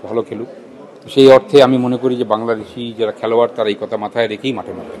নিজের দেশ ভালো খেলুক। তো সেই অর্থে আমি মনে করি যে বাংলাদেশি যারা খেলোয়াড় তারা এই কথা মাথায় রেখেই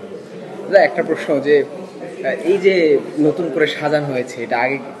মাঠে নামবে। একটা প্রশ্ন, যে এই যে নতুন করে সাজানো হয়েছে, এটা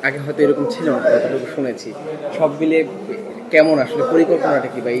আগে আগে হয়তো এরকম ছিল না, যতটুকু শুনেছি। সব মিলে কেমন আসলে পরিকল্পনাটা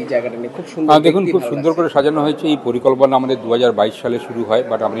কি, বা এই জায়গাটা নিয়ে খুব সুন্দর? দেখুন, খুব সুন্দর করে সাজানো হয়েছে। এই পরিকল্পনা আমাদের 2022 সালে শুরু হয়,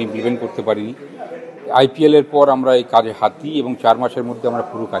 বাট আমরা ইমপ্লিমেন্ট করতে পারিনি। আইপিএল এর পর আমরা এই কাজে হাত দিই এবং 4 মাসের মধ্যে আমরা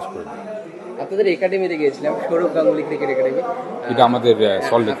পুরো কাজ করি। আপনাদের একাডেমিতে গিয়েছিলাম, সৌরভ গাঙ্গুলি ক্রিকেট একাডেমি, এটা আমাদের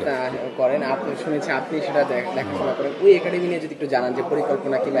সল্টলেকে করেন। আপনি শুনেছি আপনি সেটা দেখাশোনা করেন। ওই একাডেমি নিয়ে যদি একটু জানান যে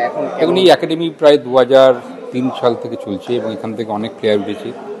পরিকল্পনা কিংবা এখন এখন এই একাডেমি প্রায় 2003 সাল থেকে চলছে এবং এখান থেকে অনেক প্লেয়ার উঠেছে।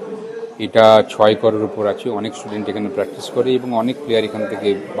 এটা 6 একরের উপর আছে, অনেক স্টুডেন্ট এখানে প্র্যাকটিস করে এবং অনেক প্লেয়ার এখান থেকে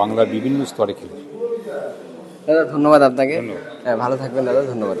বাংলার বিভিন্ন স্তরে খেলে। দাদা, ধন্যবাদ আপনাকে। হ্যাঁ, ভালো থাকবেন দাদা,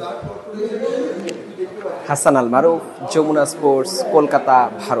 ধন্যবাদ। হাসান আল মারুফ, যমুনা স্পোর্টস, কলকাতা,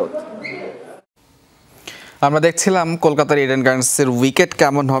 ভারত। আমরা দেখছিলাম কলকাতার ইডেন গার্ডেন্সের উইকেট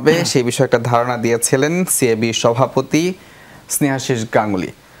কেমন হবে, সেই বিষয়ে একটা ধারণা দিয়েছিলেন সিএবি সভাপতি স্নেহাশিস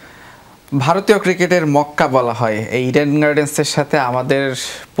গাঙ্গুলি। ভারতীয় ক্রিকেটের মক্কা বলা হয় এই ইডেন গার্ডেন্সের সাথে আমাদের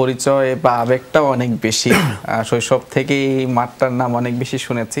পরিচয় বা আবেগটাও অনেক বেশি। শৈশব থেকেই মাঠটার নাম অনেক বেশি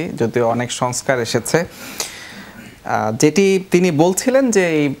শুনেছি, যদিও অনেক সংস্কার এসেছে। যেটি তিনি বলছিলেন যে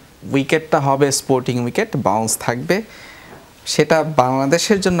এই উইকেটটা হবে স্পোর্টিং উইকেট, বাউন্স থাকবে, সেটা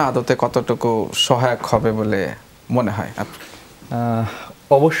বাংলাদেশের জন্য আদতে কতটুকু সহায়ক হবে বলে মনে হয়?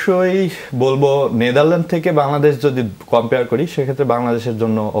 অবশ্যই বলবো, নেদারল্যান্ড থেকে বাংলাদেশ যদি কম্পেয়ার করি সেক্ষেত্রে বাংলাদেশের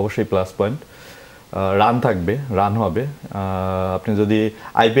জন্য অবশ্যই প্লাস পয়েন্ট। রান থাকবে, রান হবে। আপনি যদি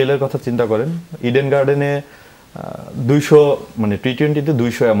আইপিএল এর কথা চিন্তা করেন, ইডেন গার্ডেনে 200 মানে টি20-তে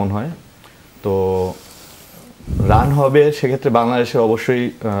 200 এমন হয়, তো রান হবে। সেক্ষেত্রে বাংলাদেশের অবশ্যই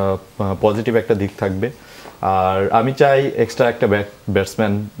পজিটিভ একটা দিক থাকবে। আর আমি চাই এক্সট্রা একটা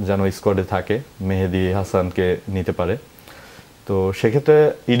ব্যাটসম্যান যেন স্কোয়াডে থাকে, মেহেদি হাসানকে নিতে পারে। তো সেক্ষেত্রে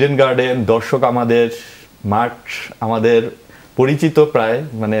ইডেন গার্ডেন, দর্শক, আমাদের মাঠ আমাদের পরিচিত প্রায়,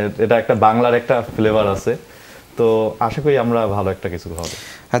 মানে এটা একটা বাংলার একটা ফ্লেভার আছে। তো আশা করি আমরা ভালো একটা কিছু হবে।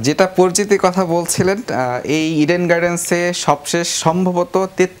 যেটা পরিচিতির কথা বলছিলেন, এই ইডেন গার্ডেন্সে সবশেষ সম্ভবত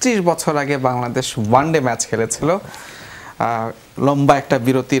 33 বছর আগে বাংলাদেশ ওয়ানডে ম্যাচ খেলেছিল, লম্বা একটা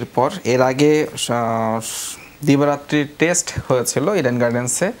বিরতির পর। এর আগে দিবারাত্রির টেস্ট হয়েছিল ইডেন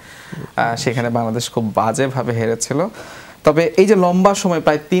গার্ডেন্সে, সেখানে বাংলাদেশ খুব বাজেভাবে হেরেছিল। তবে এই যে লম্বা সময়,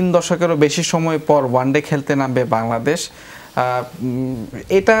 প্রায় 3 দশকেরও বেশি সময় পর ওয়ানডে খেলতে নামবে বাংলাদেশ,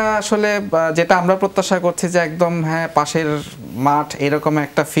 এটা আসলে যেটা আমরা প্রত্যাশা করছি যে একদম হ্যাঁ পাশের মাঠ, এরকম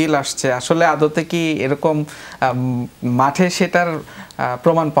একটা ফিল আসছে। আসলে আদতে কি এরকম মাঠে সেটার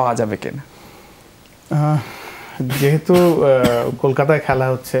প্রমাণ পাওয়া যাবে কিনা? যেহেতু কলকাতায় খেলা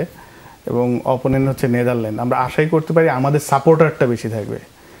হচ্ছে এবং অপোনেন্ট হচ্ছে নেদারল্যান্ড, আমরা আশাই করতে পারি আমাদের সাপোর্টারটা বেশি থাকবে।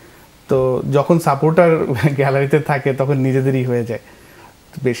 তো যখন সাপোর্টার গ্যালারিতে থাকে তখন নিজেদেরই হয়ে যায়।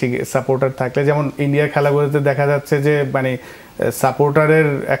 বেশি সাপোর্টার থাকলে, যেমন ইন্ডিয়ার খেলাগুলোতে দেখা যাচ্ছে যে মানে সাপোর্টারের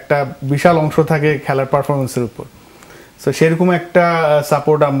একটা বিশাল অংশ থাকে খেলার পারফরমেন্সের উপর। সো সেরকম একটা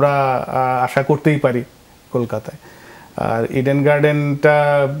সাপোর্ট আমরা আশা করতেই পারি কলকাতায়। আর ইডেন গার্ডেনটা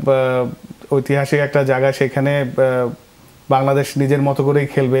ঐতিহাসিক একটা জায়গা, সেখানে বাংলাদেশ নিজের মতো করেই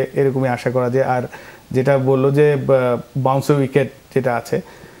খেলবে এরকমই আশা করা যায়। আর যেটা বললো যে বাউন্সের উইকেট যেটা আছে,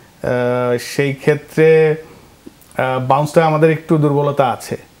 সেই ক্ষেত্রে বাউন্সটা আমাদের একটু দুর্বলতা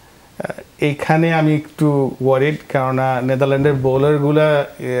আছে। এইখানে আমি একটু ওয়ারিড, কেননা নেদারল্যান্ডের বোলারগুলো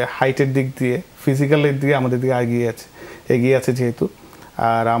হাইটের দিক দিয়ে, ফিজিক্যালের দিকে আমাদের দিকে এগিয়ে আছে যেহেতু।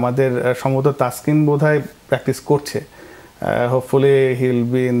 আর আমাদের সম্ভবত তাসকিন বোধহয় প্র্যাকটিস করছে, hopefully he will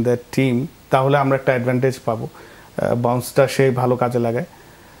be in the team, তাহলে আমরা একটা অ্যাডভান্টেজ পাবো। বাউন্সটা সে ভালো কাজে লাগায়।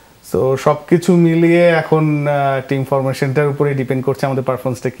 সো সব কিছু মিলিয়ে এখন টিম ফরমেশনটার উপরেই ডিপেন্ড করছে আমাদের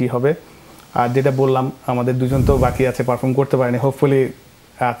পারফরমেন্সটা কী হবে। আর যেটা বললাম, আমাদের দুজন তো বাকি আছে, পারফর্ম করতে পারেনি, হোপফুলি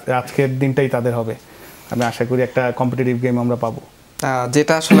আজকের দিনটাই তাদের হবে। আমি আশা করি একটা কম্পিটিটিভ গেম আমরা পাবো।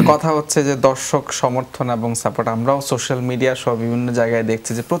 যেটা আসলে কথা হচ্ছে যে দর্শক সমর্থন এবং সাপোর্ট, আমরাও সোশ্যাল মিডিয়া সহ বিভিন্ন জায়গায়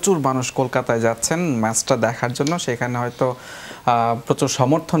দেখছি যে প্রচুর মানুষ কলকাতায় যাচ্ছেন ম্যাচটা দেখার জন্য। সেখানে হয়তো প্রচুর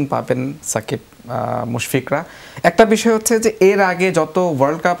সমর্থন পাবেন সাকিব মুশফিকরা। একটা বিষয় হচ্ছে যে এর আগে যত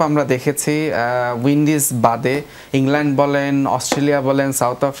ওয়ার্ল্ড কাপ আমরা দেখেছি, উইন্ডিজ বাদে ইংল্যান্ড বলেন, অস্ট্রেলিয়া বলেন,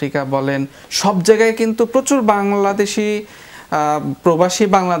 সাউথ আফ্রিকা বলেন, সব জায়গায় কিন্তু প্রচুর বাংলাদেশি প্রবাসী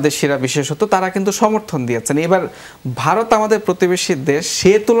বাংলাদেশিরা বিশেষত তারা কিন্তু সমর্থন দিয়েছেন। এবার ভারত আমাদের প্রতিবেশী দেশ,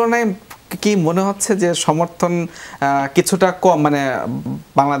 সে তুলনায় কি মনে হচ্ছে যে সমর্থন কিছুটা কম, মানে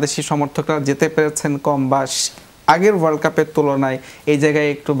বাংলাদেশি সমর্থকরা যেতে পেরেছেন কম, বা আগের ওয়ার্ল্ড কাপের তুলনায় এই জায়গায়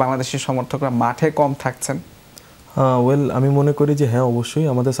একটু বাংলাদেশি সমর্থকরা মাঠে কম থাকছেন? ওয়েল, আমি মনে করি যে হ্যাঁ, অবশ্যই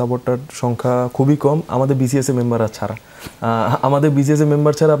আমাদের সাপোর্টার সংখ্যা খুবই কম, আমাদের বিসিএসএ মেম্বার ছাড়া। আমাদের বিসিএসএ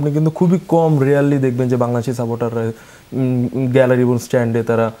মেম্বার ছাড়া আপনি কিন্তু খুবই কম, রেয়ারলি দেখবেন যে বাংলাদেশি সাপোর্টাররা গ্যালারি এবং স্ট্যান্ডে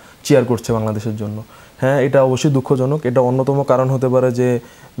তারা চিয়ার করছে বাংলাদেশের জন্য। হ্যাঁ, এটা অবশ্যই দুঃখজনক। এটা অন্যতম কারণ হতে পারে যে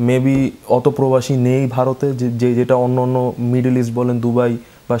মেবি অত প্রবাসী নেই ভারতে, যেটা অন্য অন্য মিডল ইস্ট বলেন, দুবাই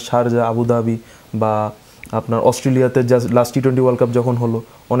বা শারজা, আবুধাবি বা আপনার অস্ট্রেলিয়াতে লাস্ট টি-20 ওয়ার্ল্ড কাপ যখন হলো,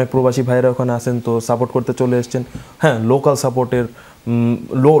 অনেক প্রবাসী ভাইরা ওখানে আসেন, তো সাপোর্ট করতে চলে এসছেন। হ্যাঁ, লোকাল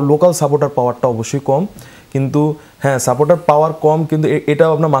সাপোর্টার পাওয়ারটা অবশ্যই কম, কিন্তু হ্যাঁ, সাপোর্টার পাওয়ার কম, কিন্তু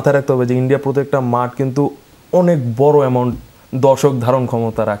এটাও আপনার মাথায় রাখতে হবে যে ইন্ডিয়া প্রত্যেকটা মাঠ কিন্তু অনেক বড় অ্যামাউন্ট দর্শক ধারণ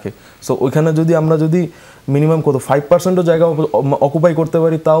ক্ষমতা রাখে। সো ওইখানে যদি আমরা মিনিমাম 5%ও জায়গা অকুপাই করতে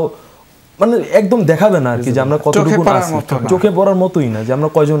পারি, তাও মানে একদম দেখাবে না আর কি যে আমরা কতটুকু আসি, চোখে পড়ার মতোই না যে আমরা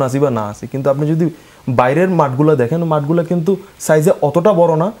কয়জন আসি বা না আসি। কিন্তু আপনি যদি বাইরের মাঠগুলো দেখেন, মাঠগুলো কিন্তু সাইজে অতটা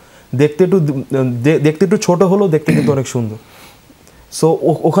বড় না, দেখতে একটু ছোট হলেও দেখতে কিন্তু অনেক সুন্দর। সো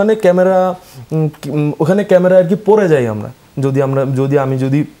ওখানে ক্যামেরা আর কি পড়ে যাই আমরা, যদি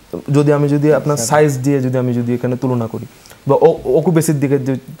আমি আপনার সাইজ দিয়ে আমি এখানে তুলনা করি বা অকুপেসির দিকে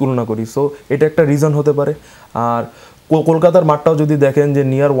তুলনা করি। সো এটা একটা রিজন হতে পারে। আর কলকাতার মাঠটাও যদি দেখেন যে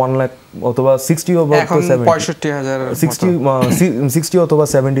নিয়ার 1 লাখ অথবা 60 অথবা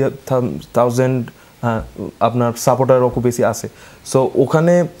 70,000 আপনার সাপোর্টার অকুপেসি আছে। সো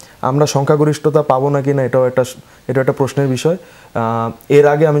ওখানে আমরা সংখ্যাগরিষ্ঠতা পাবো না কিনা, এটা একটা প্রশ্নের বিষয়। এর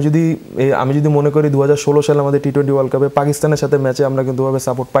আগে আমি যদি মনে করি 2016 সালে আমাদের টি-20 ওয়ার্ল্ড কাপে পাকিস্তানের সাথে ম্যাচে আমরা কিন্তু ওভাবে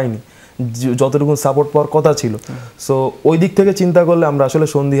সাপোর্ট পাইনি, যতটুকু সাপোর্ট পাওয়ার কথা ছিল। সো ওই দিক থেকে চিন্তা করলে আমরা আসলে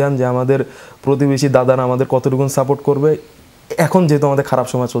সন্দিহান যে আমাদের প্রতিবেশী দাদারা আমাদের কতটুকু সাপোর্ট করবে, এখন যেহেতু আমাদের খারাপ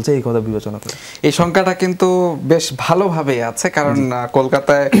সময় চলছে এই কথা বিবেচনা করে। এই সংখ্যাটা কিন্তু বেশ ভালোভাবেই আছে, কারণ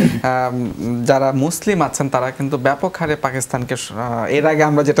কলকাতায় যারা মুসলিম আছেন তারা কিন্তু ব্যাপক হারে পাকিস্তানকে এর আগে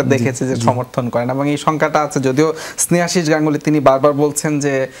আমরা যেটা দেখেছি যে সমর্থন করেন, এবং এই সংখ্যাটা আছে। যদিও স্নেহাশিস গাঙ্গুলি তিনি বারবার বলছেন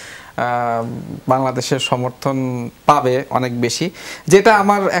যে বাংলাদেশের সমর্থন পাবে অনেক বেশি। যেটা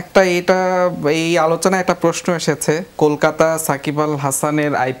আমার এই আলোচনায় একটা প্রশ্ন এসেছে, কলকাতা সাকিব আল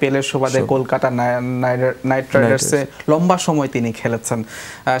হাসানের IPL এর সুবাদে কলকাতা নাইট রাইডার্সে লম্বা সময় তিনি খেলেছেন।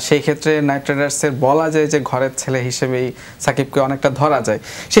 সেই ক্ষেত্রে নাইট রাইডার্সের বলা যায় যে ঘরের ছেলে হিসেবেই সাকিবকে অনেকটা ধরা যায়।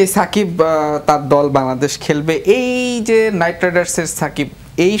 সেই সাকিব তার দল বাংলাদেশ খেলবে, এই যে নাইট রাইডার্সের সাকিব,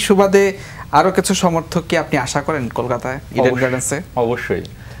 এই সুবাদে আরো কিছু সমর্থক কি আপনি আশা করেন কলকাতায় ইডেন গার্ডেন্সে? অবশ্যই।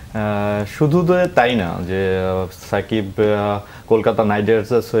 শুধু তো তাই না যে সাকিব কলকাতা নাইট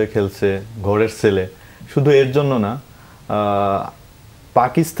রাইডার্স হয়ে খেলছে, ঘরের ছেলে, শুধু এর জন্য না,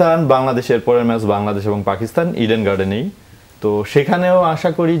 পাকিস্তান বাংলাদেশের পরের ম্যাচ বাংলাদেশ এবং পাকিস্তান ইডেন গার্ডেনেই, তো সেখানেও আশা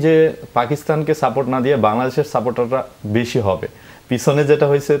করি যে পাকিস্তানকে সাপোর্ট না দিয়ে বাংলাদেশের সাপোর্টাররা বেশি হবে। পিছনে যেটা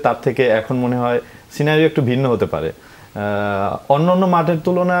হয়েছে তার থেকে এখন মনে হয় সিনারিও একটু ভিন্ন হতে পারে। অন্য মাঠের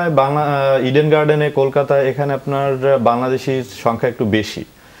তুলনায় ইডেন গার্ডেনে কলকাতায় এখানে আপনার বাংলাদেশি সংখ্যা একটু বেশি।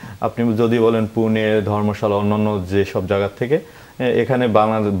 আপনি যদি বলেন পুনে, ধর্মশালা, অন্যান্য যেসব জায়গার থেকে এখানে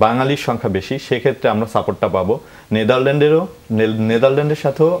বাঙালির সংখ্যা বেশি, সেক্ষেত্রে আমরা সাপোর্টটা পাবো নেদারল্যান্ডের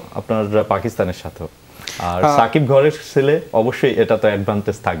সাথেও আপনার পাকিস্তানের সাথেও। আর সাকিব ঘরের ছেলে, অবশ্যই এটা তো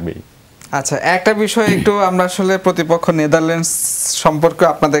অ্যাডভান্টেজ থাকবেই। আচ্ছা, একটা বিষয় একটু আমরা আসলে প্রতিপক্ষ নেদারল্যান্ডস সম্পর্কে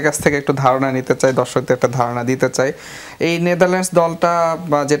আপনাদের কাছ থেকে একটু ধারণা নিতে চাই, দর্শকদের একটা ধারণা দিতে চাই। এই নেদারল্যান্ডস দলটা,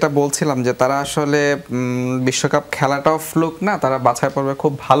 বা যেটা বলছিলাম যে তারা আসলে বিশ্বকাপ খেলাটাও ফ্লুক না, তারা বাছাই পর্বে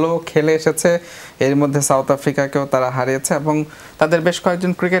খুব ভালো খেলে এসেছে, এর মধ্যে সাউথ আফ্রিকাকেও তারা হারিয়েছে, এবং তাদের বেশ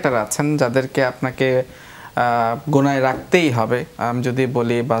কয়েকজন ক্রিকেটার আছেন যাদেরকে আপনাকে গোনায় রাখতেই হবে। আমি যদি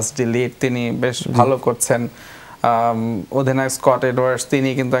বলি বাস ডিলিট, তিনি বেশ ভালো করছেন, অধিনায়ক স্কট এডওয়ার্ডস তিনি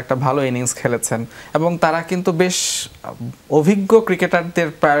কিন্তু একটা ভালো ইনিংস খেলেছেন, এবং তারা কিন্তু বেশ অভিজ্ঞ ক্রিকেটারদের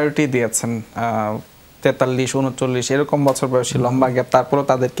প্রায়োরিটি দিয়েছেন, 43-39 এরকম বছর বয়সী, লম্বা গ্যাপ, তারপরেও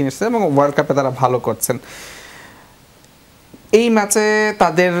তাদের কিনেছে এবং ওয়ার্ল্ড কাপে তারা ভালো করছেন। এই ম্যাচে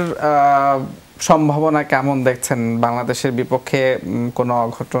তাদের সম্ভাবনা কেমন দেখছেন? বাংলাদেশের বিপক্ষে কোনো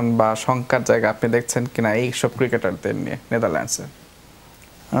অঘটন বা শঙ্কার জায়গা আপনি দেখছেন কিনা এইসব ক্রিকেটারদের নিয়ে নেদারল্যান্ডসে?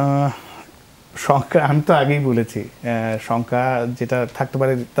 সংখ্যা আমি তো আগেই বলেছি, সংখ্যা যেটা থাকতে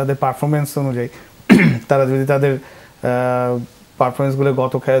পারে তাদের পারফরমেন্স অনুযায়ী। তারা যদি তাদের পারফরমেন্সগুলো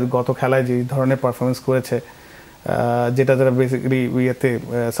গত খেলায় যে ধরনের পারফরমেন্স করেছে, যেটা তারা বেসিক্যালি ইয়েতে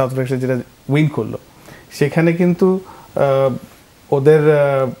সাউথ আফ্রিকা যেটা উইন করলো, সেখানে কিন্তু ওদের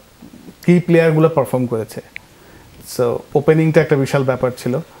কি প্লেয়ারগুলো পারফর্ম করেছে। সো ওপেনিংটা একটা বিশাল ব্যাপার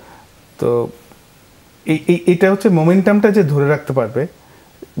ছিল। তো এটা হচ্ছে মোমেন্টামটা যে ধরে রাখতে পারবে,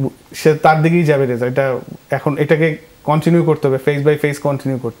 সে তার দিকেই যাবে রেজাল্ট। এটা এখন এটাকে কন্টিনিউ করতে হবে, ফেস বাই ফেস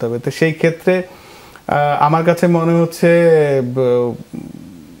কন্টিনিউ করতে হবে। তো সেই ক্ষেত্রে আমার কাছে মনে হচ্ছে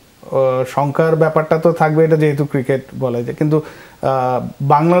সংখ্যার ব্যাপারটা তো থাকবে, এটা যেহেতু ক্রিকেট বলা যায়। কিন্তু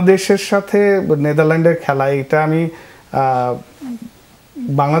বাংলাদেশের সাথে নেদারল্যান্ডের খেলা, এটা আমি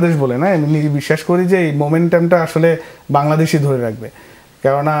বাংলাদেশ বলে না, আমি বিশ্বাস করি যে এই মোমেন্টামটা আসলে বাংলাদেশই ধরে রাখবে।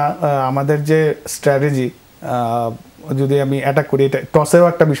 কেননা আমাদের যে স্ট্র্যাটেজি, যদি আমি অ্যাটাক করি, এটা টসেও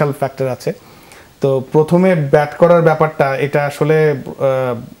একটা বিশাল ফ্যাক্টর আছে। তো প্রথমে ব্যাট করার ব্যাপারটা, এটা আসলে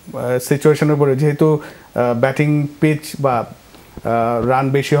সিচুয়েশনের উপরে, যেহেতু ব্যাটিং পিচ বা রান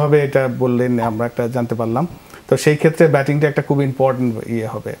বেশি হবে, এটা বললেন আমরা একটা জানতে পারলাম। তো সেই ক্ষেত্রে ব্যাটিংটা একটা খুব ইম্পর্টেন্ট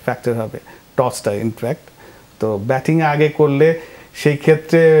হবে, ফ্যাক্টর হবে, টসটা ইনফ্যাক্ট। তো ব্যাটিং আগে করলে সেই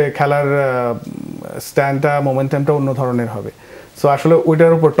ক্ষেত্রে খেলার স্ট্যান্ডটা, মোমেন্টামটা অন্য ধরনের হবে। সো আসলে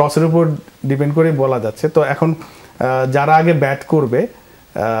ওইটার উপর, টসের উপর ডিপেন্ড করে বলা যাচ্ছে। তো এখন যারা আগে ব্যাট করবে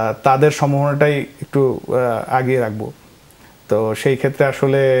তাদের সম্ভাবনাটাই একটু আগিয়ে রাখবো। তো সেই ক্ষেত্রে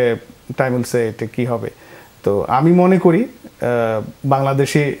আসলে টাইম উইল সে এটা কী হবে। তো আমি মনে করি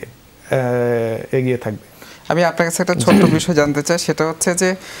বাংলাদেশই এগিয়ে থাকবে। আমি আপনার কাছে একটা ছোট্ট বিষয় জানতে চাই, সেটা হচ্ছে যে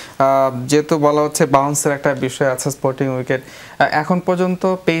যেহেতু বলা হচ্ছে বাউন্সের একটা বিষয় আছে, স্পোর্টিং উইকেট, এখন পর্যন্ত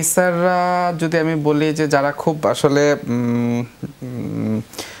পেসাররা, যদি আমি বলি যে যারা খুব আসলে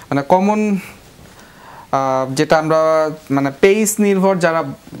মানে কমন, যেটা আমরা মানে পেস নির্ভর যারা,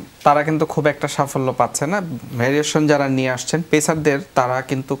 তারা কিন্তু খুব একটা সাফল্য পাচ্ছে না। ভ্যারিয়েশন যারা নিয়ে আসছেন পেসারদের, তারা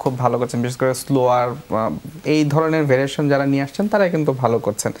কিন্তু খুব ভালো করছেন, বিশেষ করে স্লোয়ার এই ধরনের ভ্যারিয়েশন যারা নিয়ে আসছেন তারা কিন্তু ভালো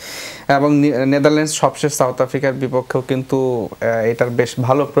করছেন। এবং নেদারল্যান্ডস সবশেষ সাউথ আফ্রিকার বিপক্ষেও কিন্তু এটার বেশ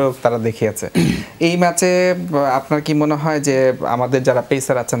ভালো প্রয়োগ তারা দেখিয়েছে। এই ম্যাচে আপনার কি মনে হয় যে আমাদের যারা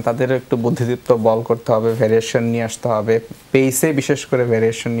পেসার আছেন তাদেরও একটু বুদ্ধিদীপ্ত বল করতে হবে, ভ্যারিয়েশন নিয়ে আসতে হবে, পেসে বিশেষ করে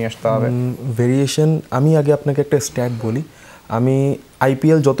ভ্যারিয়েশন নিয়ে আসতে হবে? ভেরিয়েশন, আমি আগে আপনাকে একটা স্ট্যাট বলি। আমি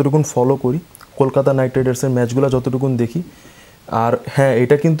আইপিএল যতটুকুন ফলো করি, কলকাতা নাইট রাইডার্সের ম্যাচগুলো যতটুকুন দেখি, আর হ্যাঁ,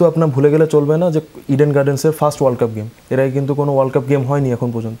 এটা কিন্তু আপনার ভুলে গেলে চলবে না যে Eden গার্ডেন্সের first world cup game, এরাই কিন্তু কোনো ওয়ার্ল্ড কাপ গেম হয়নি এখন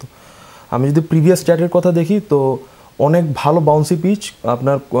পর্যন্ত। আমি যদি প্রিভিয়াস স্ট্যাটের কথা দেখি, তো অনেক ভালো বাউন্সি পিচ,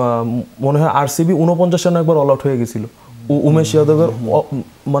 আপনার মনে হয় আরসিবি 49 রানে একবার অল আউট হয়ে গেছিলো উমেশ যাদবের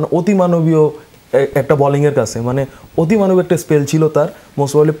মানে অতিমানবীয় একটা বোলিংয়ের কাছে, মানে অতিমানবীয় একটা স্পেল ছিল তার,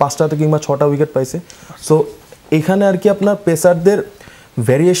 মোস্ট প্রবাবলি 5টা কিংবা 6টা উইকেট পাইছে। সো এখানে আর কি আপনার পেসারদের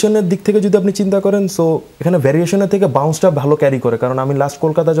ভ্যারিয়েশনের দিক থেকে যদি আপনি চিন্তা করেন, সো এখানে ভ্যারিয়েশনের থেকে বাউন্সটা ভালো ক্যারি করে। কারণ আমি লাস্ট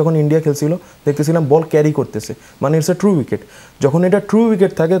কলকাতা যখন ইন্ডিয়া খেলছিল দেখতেছিলাম বল ক্যারি করতেছে, মানে ইটস এ ট্রু উইকেট। যখন এটা ট্রু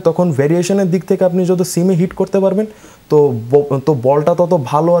উইকেট থাকে তখন ভ্যারিয়েশনের দিক থেকে আপনি যত সিমে হিট করতে পারবেন, তো বলটা তত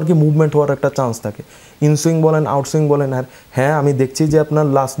ভালো আর কি মুভমেন্ট হওয়ার একটা চান্স থাকে। ইনসুইং বলেন, আউটসুইং বলেন। আর হ্যাঁ, আমি দেখছি যে আপনার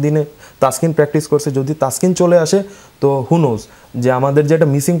লাস্ট দিনে তাসকিন প্র্যাকটিস করছে, যদি তাসকিন চলে আসে তো হু নোজ, যে আমাদের যে একটা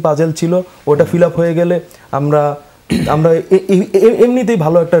মিসিং পাজেল ছিল ওটা ফিল আপ হয়ে গেলে আমরা এমনিতেই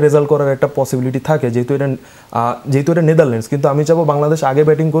ভালো একটা রেজাল্ট করার একটা পসিবিলিটি থাকে, যেহেতু এটা নেদারল্যান্ডস। কিন্তু আমি চাবো বাংলাদেশ আগে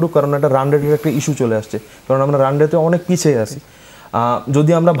ব্যাটিং করুক, কারণ একটা রান রেটের একটা ইস্যু চলে আসছে, কারণ আমরা রান রেটে অনেক পিছিয়ে আছি।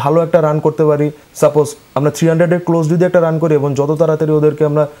 যদি আমরা ভালো একটা রান করতে পারি, সাপোজ আমরা 300-এর ক্লোজ যদি একটা রান করি এবং যত তাড়াতাড়ি ওদেরকে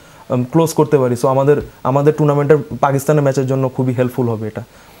আমরা ক্লোজ করতে পারি। সো আমাদের টুর্নামেন্টের পাকিস্তানের ম্যাচের জন্য খুবই হেল্পফুল হবে এটা।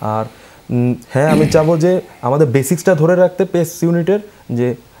 আর হ্যাঁ, আমি চাবো যে আমাদের বেসিক্সটা ধরে রাখতে পেস ইউনিটের,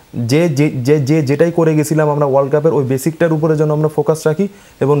 যে যেটাই করে গেছিলাম আমরা ওয়ার্ল্ড কাপের, ওই বেসিকটার উপরে যেন আমরা ফোকাস রাখি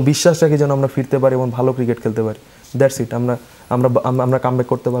এবং বিশ্বাস রাখি যেন আমরা ফিরতে পারি এবং ভালো ক্রিকেট খেলতে পারি। That's it. আমরা কামব্যাক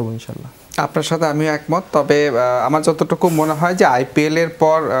করতে পারবো ইনশাল্লাহ। আপনার সাথে আমিও একমত। তবে আমার যতটুকু মনে হয় যে আইপিএল এর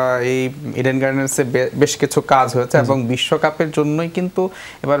পর এই ইডেন গার্ডেন্সে বেশ কিছু কাজ হয়েছে এবং বিশ্বকাপের জন্যই কিন্তু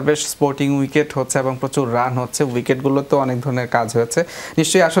এবার বেশ স্পোর্টিং উইকেট হচ্ছে এবং প্রচুর রান হচ্ছে। উইকেটগুলোতেও অনেক ধরনের কাজ হয়েছে।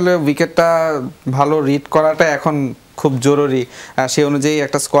 নিশ্চয়ই আসলে উইকেটটা ভালো রিড করাটা এখন খুব জরুরি, সেই অনুযায়ী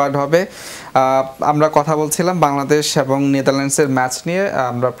একটা স্কোয়াড হবে। আমরা কথা বলছিলাম বাংলাদেশ এবং নেদারল্যান্ডসের ম্যাচ নিয়ে।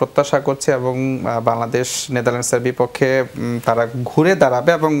 আমরা প্রত্যাশা করছি এবং বাংলাদেশ নেদারল্যান্ডসের বিপক্ষে তারা ঘুরে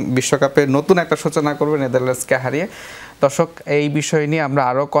দাঁড়াবে এবং বিশ্বকাপের নতুন একটা সূচনা করবে নেদারল্যান্ডসকে হারিয়ে। দর্শক, এই বিষয় নিয়ে আমরা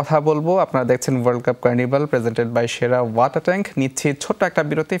আরও কথা বলবো। আপনারা দেখছেন world cup carnival presented by সেরা ওয়াটার ট্যাঙ্ক। নিচ্ছি ছোট্ট একটা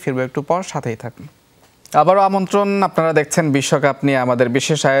বিরতি, ফিরবো একটু পর, সাথেই থাকুন। আবারও আমন্ত্রণ, আপনারা দেখছেন বিশ্বকাপ নিয়ে আমাদের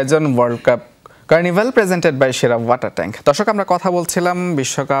বিশেষ আয়োজন world cup carnival presented by সেরা ওয়াটার ট্যাঙ্ক। দর্শক, আমরা কথা বলছিলাম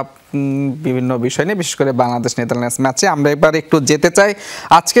বিশ্বকাপ বিভিন্ন বিষয় নিয়ে, বিশেষ করে বাংলাদেশ নেদারল্যান্ডস ম্যাচে। আমরা এবার একটু যেতে চাই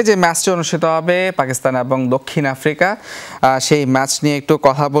আজকে যে ম্যাচটি অনুষ্ঠিত হবে পাকিস্তান এবং দক্ষিণ আফ্রিকা, সেই ম্যাচ নিয়ে একটু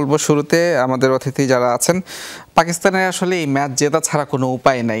কথা বলবো। শুরুতে আমাদের অতিথি যারা আছেন, পাকিস্তানের আসলে এই ম্যাচ জেতা ছাড়া কোনো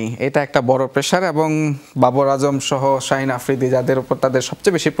উপায় নাই, এটা একটা বড় প্রেশার এবং বাবর আজম সহ শাহিন আফ্রিদি যাদের উপর তাদের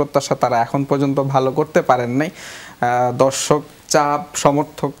সবচেয়ে বেশি প্রত্যাশা, তারা এখন পর্যন্ত ভালো করতে পারেন নাই। দর্শক চাপ,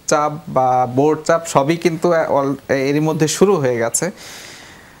 সমর্থক চাপ বা বোর্ড চাপ সবই কিন্তু এরই মধ্যে শুরু হয়ে গেছে।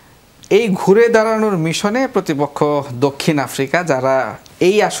 এই ঘুরে দাঁড়ানোর মিশনে প্রতিপক্ষ দক্ষিণ আফ্রিকা, যারা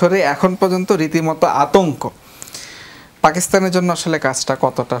এই আসরে এখন পর্যন্ত রীতিমতো আতঙ্ক। পাকিস্তানের জন্য আসলে কাজটা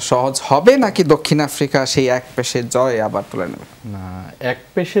কতটা সহজ হবে, নাকি দক্ষিণ আফ্রিকা সেই এক পেশে জয় আবার তুলে নেবে? না, এক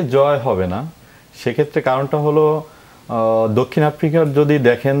পেশে জয় হবে না। সেক্ষেত্রে কারণটা হলো দক্ষিণ আফ্রিকার যদি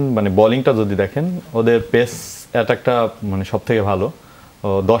দেখেন, মানে বোলিংটা যদি দেখেন, ওদের পেস অ্যাটাকটা মানে সব থেকে ভালো।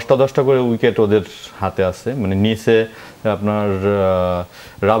 10টা করে উইকেট ওদের হাতে আছে, মানে নিচে আপনার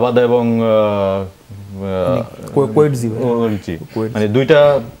রাবাদ এবং মানে দুইটা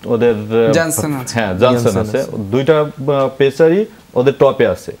ওদের, হ্যাঁ জনসন আছে, দুইটা পেসারই ওদের টপে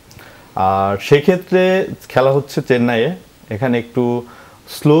আছে। আর সেক্ষেত্রে খেলা হচ্ছে চেন্নাইয়ে, এখানে একটু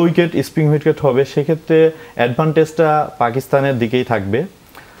স্লো উইকেট, স্পিন উইকেট হবে, সেক্ষেত্রে অ্যাডভান্টেজটা পাকিস্তানের দিকেই থাকবে।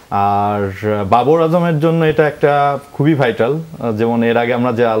 আর বাবর আজমের জন্য এটা একটা খুবই ভাইটাল। যেমন এর আগে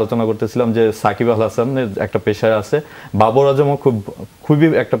আমরা যে আলোচনা করতেছিলাম যে সাকিব আল হাসানের একটা পেশায় আছে, বাবর আজমও খুবই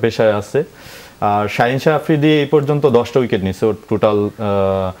একটা পেশায় আছে। আর শাহিন শাহ আফ্রিদি এই পর্যন্ত 10টা উইকেট নিচ্ছে ওর টোটাল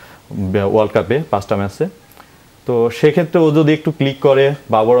ওয়ার্ল্ড কাপে 5টা ম্যাচে। তো সেক্ষেত্রে ও যদি একটু ক্লিক করে,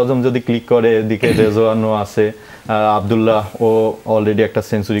 বাবর আজম যদি ক্লিক করে, এদিকে রেজওয়ানও আছে, আবদুল্লাহ ও অলরেডি একটা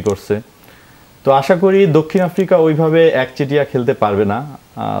সেঞ্চুরি করছে। তো আশা করি দক্ষিণ আফ্রিকা ওইভাবে একচেটিয়া খেলতে পারবে না।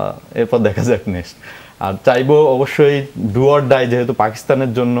 এরপর দেখা যাক নেক্সট। আর চাইবো অবশ্যই ডু অর ডাই, যেহেতু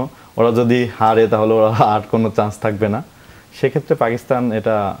পাকিস্তানের জন্য, ওরা যদি হারে তাহলে ওরা আর কোনো চান্স থাকবে না। সেক্ষেত্রে পাকিস্তান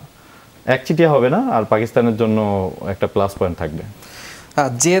এটা একচেটিয়া হবে না, আর পাকিস্তানের জন্য একটা প্লাস পয়েন্ট থাকবে।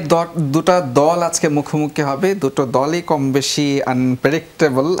 যে দুটা দল আজকে মুখোমুখি হবে, দুটো দলই কম বেশি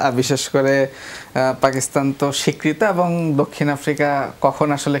আনপ্রেডিক্টেবল। বিশেষ করে পাকিস্তান তো স্বীকৃত এবং দক্ষিণ আফ্রিকা কখন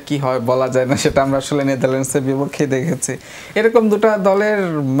আসলে কি হয় বলা যায় না, সেটা আমরা আসলে নেদারল্যান্ডসের বিপক্ষে দেখেছি। এরকম দুটা দলের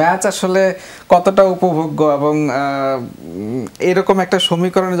ম্যাচ আসলে কতটা উপভোগ্য এবং এরকম একটা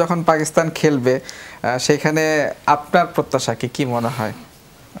সমীকরণে যখন পাকিস্তান খেলবে, সেখানে আপনার প্রত্যাশা কি মনে হয়?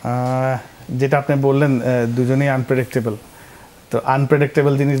 যেটা আপনি বললেন, দুজনেই আনপ্রেডিক্টেবল। তো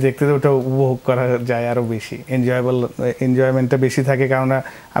আনপ্রেডিক্টেবল জিনিস দেখতে তো ওটা উপভোগ করা যায় আরও বেশি, এনজয়মেন্টটা বেশি থাকে, কারণ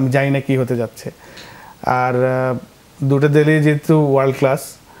আমি জানি না কী হতে যাচ্ছে। আর দুটো দলই যেহেতু ওয়ার্ল্ড ক্লাস,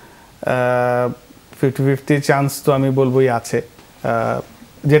 50-50 চান্স তো আমি বলবোই আছে।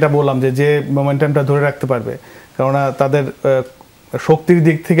 যেটা বললাম যে মোমেন্টামটা ধরে রাখতে পারবে, কেননা তাদের শক্তির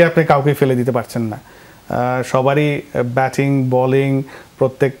দিক থেকে আপনি কাউকে ফেলে দিতে পারছেন না। সবারই ব্যাটিং, বোলিং,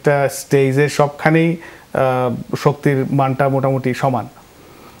 প্রত্যেকটা স্টেজে সবখানেই শক্তির মানটা মোটামুটি সমান।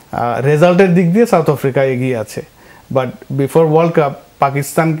 রেজাল্টের দিক দিয়ে সাউথ আফ্রিকা এগিয়ে আছে, but before world cup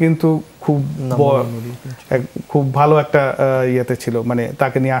Pakistan কিন্তু খুব ভালো একটা ইয়েতে ছিল, মানে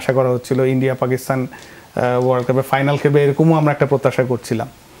তাকে নিয়ে আশা করা হচ্ছিল ইন্ডিয়া পাকিস্তান ওয়ার্ল্ড কাপে ফাইনাল খেলবে, এরকমও আমরা একটা প্রত্যাশা করছিলাম।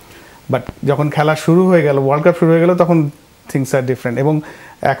 বাট যখন খেলা শুরু হয়ে গেল, ওয়ার্ল্ড কাপ শুরু হয়ে গেল, তখন থিংস আর ডিফারেন্ট। এবং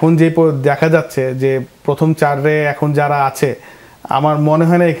এখন যে দেখা যাচ্ছে যে প্রথম 4-এ এখন যারা আছে, আমার মনে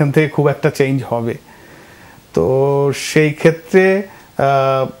হয় না এখান থেকে খুব একটা চেঞ্জ হবে। তো সেই ক্ষেত্রে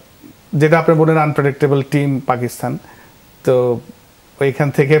যেটা আপনি বলেন আনপ্রেডিক্টেবল টিম পাকিস্তান, তো ওইখান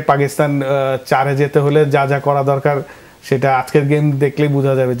থেকে পাকিস্তান 4-এ যেতে হলে যা যা করা দরকার সেটা আজকের গেম দেখলেই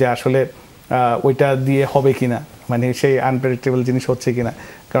বোঝা যাবে যে আসলে ওইটা দিয়ে হবে কিনা। মানে সেই আনপ্রেডিক্টেবল জিনিস হচ্ছে কিনা,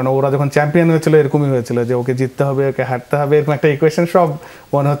 কারণ ওরা যখন চ্যাম্পিয়ন হয়েছিল এরকমই হয়েছিল যে ওকে জিততে হবে, ওকে হারতে হবে, এরকম একটা ইকুয়েশন সব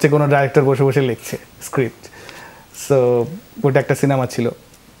মনে হচ্ছে কোনো ডাইরেক্টর বসে বসে লিখছে স্ক্রিপ্ট। সো ওটা একটা সিনেমা ছিল।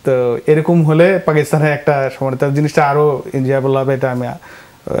 তো এরকম হলে পাকিস্তানের একটা সমানতা জিনিসটা আরও এনজয়েবল হবে, এটা আমি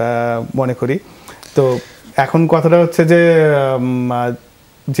মনে করি। তো এখন কথাটা হচ্ছে যে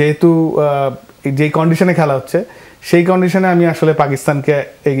যেহেতু যেই কন্ডিশনে খেলা হচ্ছে সেই কন্ডিশনে আমি আসলে পাকিস্তানকে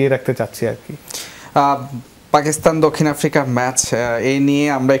এগিয়ে রাখতে চাচ্ছি আর কি। পাকিস্তান দক্ষিণ আফ্রিকার ম্যাচ এই নিয়ে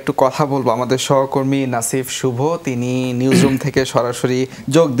আমরা একটু কথা বলবো। আমাদের সহকর্মী নাসিফ শুভ তিনি নিউজরুম থেকে সরাসরি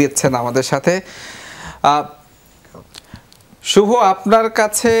যোগ দিচ্ছেন আমাদের সাথে। শুভ, আপনার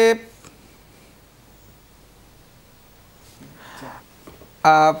কাছে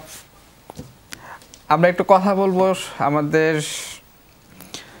আমরা একটু কথা বলবো। আমাদের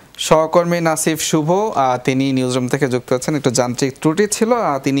সহকর্মী নাসিফ শুভ তিনি নিউজরুম থেকে যুক্ত আছেন, একটু যান্ত্রিক ত্রুটি ছিল,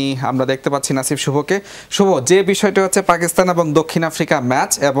 আমরা দেখতে পাচ্ছি নাসিফ শুভকে। শুভ, যে বিষয়টি হচ্ছে পাকিস্তান এবং দক্ষিণ আফ্রিকা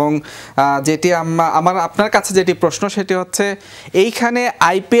ম্যাচ, এবং যেটি আপনার কাছে যেটি প্রশ্ন সেটি হচ্ছে এইখানে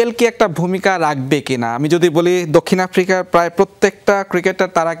আইপিএল কি একটা ভূমিকা রাখবে কিনা। আমি যদি বলি দক্ষিণ আফ্রিকার প্রায় প্রত্যেকটা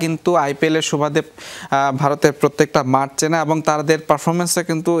ক্রিকেটার তারা কিন্তু আইপিএলের সুবাদে ভারতের প্রত্যেকটা মাঠ চেনা এবং তাদের পারফরমেন্সে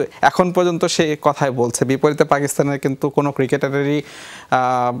কিন্তু এখন পর্যন্ত সে কথাই বলছে। বিপরীতে পাকিস্তানের কিন্তু কোনো ক্রিকেটারেরই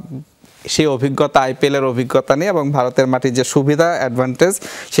সেই অভিজ্ঞতা, আইপিএলের অভিজ্ঞতা নেই এবং ভারতের মাটির যে সুবিধা অ্যাডভান্টেজ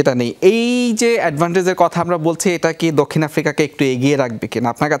সেটা নেই। এই যে অ্যাডভান্টেজের কথা আমরা বলছি, এটা কি দক্ষিণ আফ্রিকাকে একটু এগিয়ে রাখবে কিনা,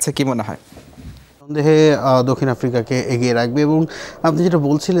 আপনার কাছে কি মনে হয়? সন্দেহে দক্ষিণ আফ্রিকাকে এগিয়ে রাখবে। এবং আপনি যেটা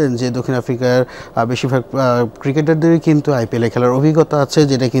বলছিলেন যে দক্ষিণ আফ্রিকার বেশিরভাগ ক্রিকেটারদেরই কিন্তু আইপিএলে খেলার অভিজ্ঞতা আছে,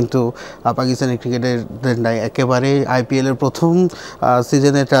 যেটা কিন্তু পাকিস্তানি ক্রিকেটারদের নাই একেবারে। আইপিএলের প্রথম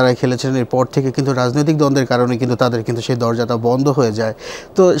সিজনে তারা খেলেছিলেন, এরপর থেকে কিন্তু রাজনৈতিক দ্বন্দ্বের কারণে কিন্তু তাদের কিন্তু সেই দরজাটা বন্ধ হয়ে যায়।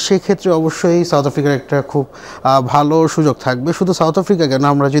 তো সেক্ষেত্রে অবশ্যই সাউথ আফ্রিকার একটা খুব ভালো সুযোগ থাকবে। শুধু সাউথ আফ্রিকা কেন,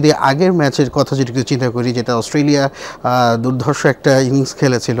 আমরা যদি আগের ম্যাচের কথা যদি একটু চিন্তা করি, যেটা অস্ট্রেলিয়া দুর্ধর্ষ একটা ইনিংস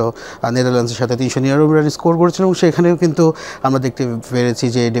খেলেছিল নেদারল্যান্ডসের সাথে, 399 রান স্কোর করেছিল, এবং সেখানেও কিন্তু আমরা দেখতে পেরেছি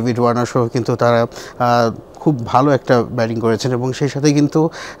যে ডেভিড ওয়ার্নার সহ কিন্তু তারা খুব ভালো একটা ব্যাটিং করেছেন। এবং সেই সাথে কিন্তু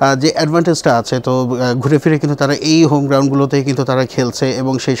যে অ্যাডভান্টেজটা আছে, তো ঘুরে ফিরে কিন্তু তারা এই হোম গ্রাউন্ডগুলোতেই কিন্তু তারা খেলছে,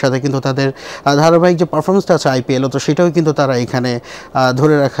 এবং সেই সাথে কিন্তু তাদের ধারাবাহিক যে পারফরমেন্সটা আছে আইপিএলও, তো সেটাও কিন্তু তারা এখানে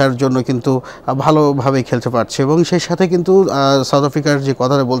ধরে রাখার জন্য কিন্তু ভালোভাবে খেলতে পারছে। এবং সেই সাথে কিন্তু সাউথ আফ্রিকার যে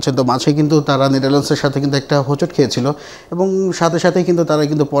কথাটা বলছেন, তো মাঝে কিন্তু তারা নেদারল্যান্ডসের সাথে কিন্তু একটা হোঁচট খেয়েছিল, এবং সাথে সাথে কিন্তু তারা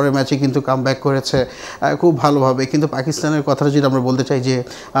কিন্তু পরের ম্যাচে কিন্তু কামব্যাক করেছে খুব ভালোভাবে। কিন্তু পাকিস্তানের কথাটা যদি আমরা বলতে চাই, যে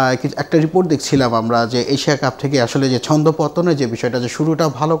একটা রিপোর্ট দেখছিলাম আমরা যে এশিয়া কাপ থেকে আসলে যে ছন্দ পতনের যে বিষয়টা, যে শুরুটা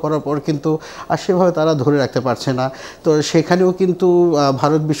ভালো করার পর কিন্তু আর সেভাবে তারা ধরে রাখতে পারছে না। তো সেখানেও কিন্তু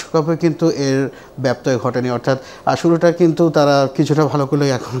ভারত বিশ্বকাপে কিন্তু এর ব্যত্যয় ঘটেনি, অর্থাৎ শুরুটা কিন্তু তারা কিছুটা ভালো করলে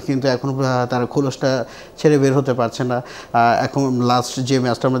এখন তারা খোলসটা ছেড়ে বের হতে পারছে না। এখন লাস্ট যে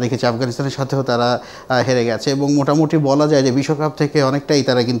ম্যাচটা আমরা দেখেছি আফগানিস্তানের সাথেও তারা হেরে গেছে, এবং মোটামুটি বলা যায় যে বিশ্বকাপ থেকে অনেকটাই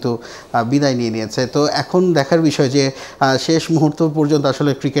তারা কিন্তু বিদায় নিয়ে নিয়েছে। তো এখন দেখার বিষয় যে শেষ মুহূর্ত পর্যন্ত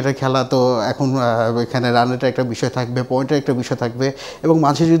আসলে ক্রিকেটের খেলা, তো এখন এখানে রানের একটা বিষয় থাকবে, পয়েন্টের একটা বিষয় থাকবে, এবং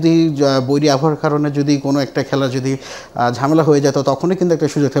মাঝে যদি বৈরী আবহাওয়ার কারণে যদি কোনো একটা খেলা যদি ঝামেলা হয়ে যায়, তো তখনই কিন্তু একটা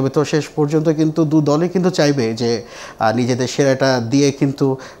সুযোগ থাকবে। তো শেষ পর্যন্ত কিন্তু দু দলই কিন্তু চাইবে যে নিজেদের সেরাটা দিয়ে কিন্তু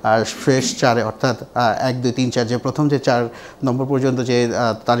শেষ চারে, অর্থাৎ 1, 2, 3, 4 যে প্রথম যে 4 নম্বর পর্যন্ত যে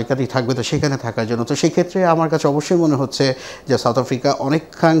তালিকাটি থাকবে, তো সেখানে থাকার জন্য। তো সেক্ষেত্রে আমার কাছে অবশ্যই মনে হচ্ছে যে সাউথ আফ্রিকা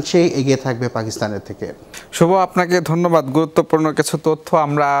অনেকাংশেই এগিয়ে থাকবে পাকিস্তানের থেকে। শুভ, আপনাকে ধন্যবাদ। গুরুত্বপূর্ণ কিছু তথ্য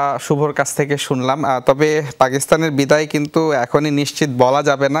আমরা শুভর কাছ থেকে শুনলাম। তবে পাকিস্তানের বিদায় কিন্তু এখনই নিশ্চিত বলা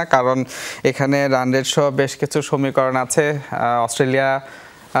যাবে না, কারণ এখানে রান রেট সহ বেশ কিছু সমীকরণ আছে। অস্ট্রেলিয়া,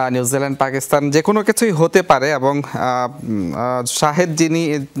 নিউজিল্যান্ড, পাকিস্তান যে কোনো কিছুই হতে পারে। এবং শাহেদ যিনি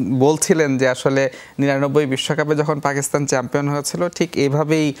বলছিলেন যে আসলে 99 বিশ্বকাপে যখন পাকিস্তান চ্যাম্পিয়ন হয়েছিল, ঠিক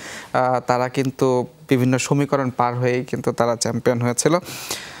এইভাবেই তারা কিন্তু বিভিন্ন সমীকরণ পার হয়েই কিন্তু তারা চ্যাম্পিয়ন হয়েছিল।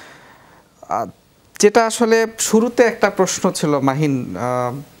 যেটা আসলে শুরুতে একটা প্রশ্ন ছিল মাহিন,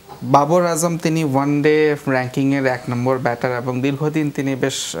 বাবর আজম তিনি ওয়ানডে র্যাঙ্কিংয়ের 1 নম্বর ব্যাটার, এবং দীর্ঘদিন তিনি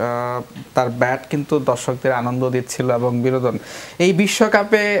বেশ তার ব্যাট কিন্তু দর্শকদের আনন্দ দিচ্ছিল এবং বিনোদন। এই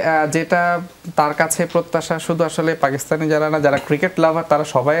বিশ্বকাপে যেটা তার কাছে প্রত্যাশা, শুধু আসলে পাকিস্তানি যারা ক্রিকেট লাভার তারা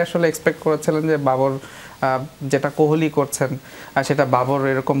সবাই আসলে এক্সপেক্ট করেছিলেন যে বাবর যেটা কোহলি করছেন সেটা বাবর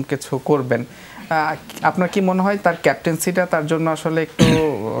এরকম কিছু করবেন। আপনার কি মনে হয় তার ক্যাপ্টেন্সিটা তার জন্য আসলে একটু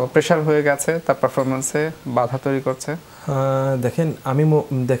প্রেশার হয়ে গেছে, তার পারফরমেন্সে বাধা তৈরি করছে? দেখেন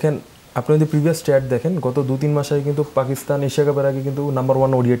আপনি যদি প্রিভিয়াস স্ট্যাট দেখেন, গত 2-3 মাসে কিন্তু পাকিস্তান এশিয়া কাপের আগে কিন্তু নাম্বার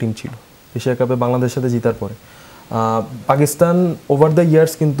 1 ওডিআই টিম ছিল। এশিয়া কাপে বাংলাদেশের সাথে জেতার পরে পাকিস্তান ওভার দ্য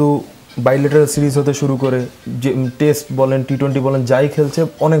ইয়ার্স কিন্তু বাইলেটারাল সিরিজ হতে শুরু করে যে টেস্ট বলেন, টি20 বলেন, যাই খেলছে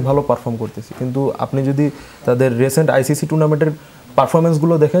অনেক ভালো পারফর্ম করতেছে। কিন্তু আপনি যদি তাদের রিসেন্ট আইসিসি টুর্নামেন্টের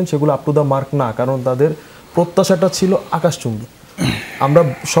পারফরমেন্সগুলো দেখেন, সেগুলো আপ টু দ্য মার্ক না, কারণ তাদের প্রত্যাশাটা ছিল আকাশচুম্বী। আমরা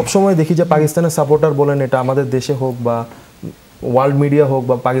সবসময় দেখি যে পাকিস্তানের সাপোর্টার বলেন, এটা আমাদের দেশে হোক বা ওয়ার্ল্ড মিডিয়া হোক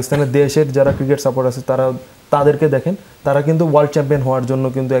বা পাকিস্তানের দেশের যারা ক্রিকেট সাপোর্ট আছে তাদেরকে দেখেন, তারা কিন্তু ওয়ার্ল্ড চ্যাম্পিয়ন হওয়ার জন্য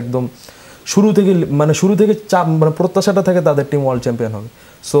কিন্তু একদম শুরু থেকে চাপ প্রত্যাশাটা থাকে তাদের টিম ওয়ার্ল্ড চ্যাম্পিয়ন হবে।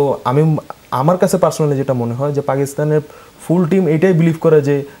 সো আমার কাছে পার্সোনালি যেটা মনে হয় যে পাকিস্তানের ফুল টিম এটাই বিলিভ করে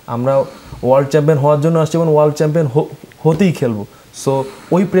যে আমরা ওয়ার্ল্ড চ্যাম্পিয়ন হওয়ার জন্য আসছি এবং ওয়ার্ল্ড চ্যাম্পিয়ন হতেই খেলবো। সো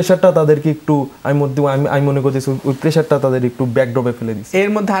ওই প্রেশারটা তাদেরকে একটু আমি মনে করতেছি ওই প্রেশারটা তাদের একটু ব্যাকড্রপে ফেলে দিচ্ছে। এর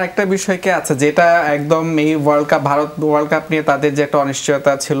মধ্যে আরেকটা বিষয় কি আছে যেটা একদম এই ভারত ওয়ার্ল্ড কাপ নিয়ে তাদের যে একটা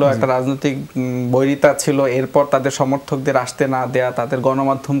অনিশ্চয়তা ছিল, একটা রাজনৈতিক বৈরিতা ছিল, এরপর তাদের সমর্থকদের আসতে না দেয়া, তাদের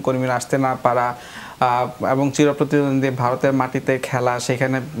গণমাধ্যম কর্মীরা আসতে না পারা এবং চিরপ্রতিদ্বন্দ্বী ভারতের মাটিতে খেলা,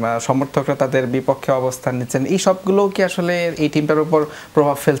 সেখানে সমর্থকরা তাদের বিপক্ষে অবস্থান নিচ্ছেন, এই সবগুলো কি আসলে এই টিমটার উপর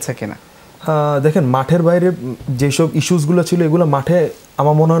প্রভাব ফেলছে কিনা? দেখেন, মাঠের বাইরে যেসব ইস্যুসগুলো ছিল এগুলো মাঠে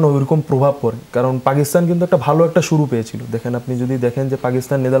আমার মনে হয় না ওইরকম প্রভাব পড়ে, কারণ পাকিস্তান কিন্তু ভালো একটা শুরু পেয়েছিল। দেখেন, আপনি যদি দেখেন যে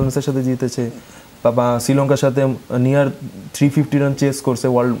পাকিস্তান নেদারল্যান্ডসের সাথে জিতেছে বা শ্রীলঙ্কার সাথে নিয়ার 350 রান চেস করছে,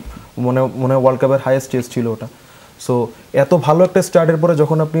 মনে হয় ওয়ার্ল্ড কাপের হাইয়েস্ট চেস ছিল ওটা। সো এত ভালো একটা স্টার্টের পরে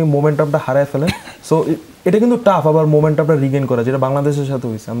যখন আপনি মোমেন্টামটা হারায় ফেলেন, সো এটা কিন্তু টাফ আবার মোমেন্টামটা রিগেন করা, যেটা বাংলাদেশের সাথে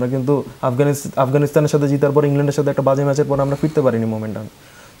হয়েছে। আমরা কিন্তু আফগানিস্তানের সাথে জিতার পর ইংল্যান্ডের সাথে একটা বাজে ম্যাচের পর আমরা ফিরতে পারিনি মোমেন্টাম।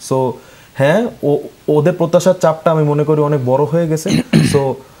 সো হ্যাঁ, ওদের প্রত্যাশার চাপটা আমি মনে করি অনেক বড় হয়ে গেছে। সো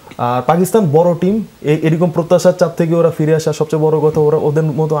আর পাকিস্তান বড় টিম, এরকম প্রত্যাশার চাপ থেকে ওরা ফিরে আসা সবচেয়ে বড় কথা। ওদের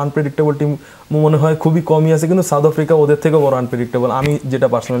মতো আনপ্রেডিক্টেবল টিম মনে হয় খুবই কমই আছে, কিন্তু সাউথ আফ্রিকা ওদের থেকে বড় আনপ্রেডিক্টেবল, আমি যেটা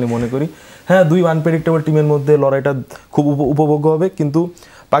পার্সোনালি মনে করি। হ্যাঁ, দুই আনপ্রেডিক্টেবল টিমের মধ্যে লড়াইটা খুব উপভোগ্য হবে, কিন্তু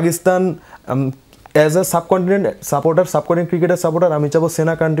পাকিস্তান অ্যাজ এ সাবকন্টিনেন্ট ক্রিকেটের সাপোর্টার আমি চাবো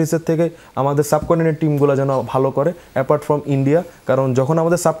সেনা কান্ট্রিজের থেকে আমাদের সাবকন্টিনেন্ট টিমগুলো যেন ভালো করে, অ্যাপার্ট ফ্রম ইন্ডিয়া। কারণ যখন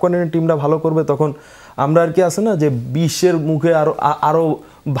আমাদের সাবকন্টিনেন্ট টিমটা ভালো করবে তখন আমরা আর কি আছে না যে বিশ্বের মুখে আরও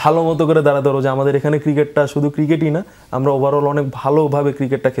ভালো মতো করে দাঁড়াতে পারবো যে আমাদের এখানে ক্রিকেটটা শুধু ক্রিকেটই না, আমরা ওভারঅল অনেক ভালোভাবে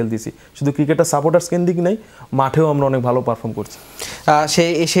ক্রিকেটটা খেলতেছি। শুধু ক্রিকেটটা সাপোর্টার্স কেন্দ্রিক নাই, মাঠেও আমরা অনেক ভালো পারফর্ম করছি।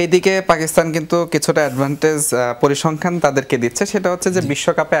 সেই দিকে পাকিস্তান কিন্তু কিছুটা অ্যাডভান্টেজ পরিসংখ্যান তাদেরকে দিচ্ছে। সেটা হচ্ছে যে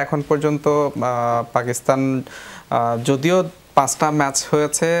বিশ্বকাপে এখন পর্যন্ত পাকিস্তান যদিও 5টা ম্যাচ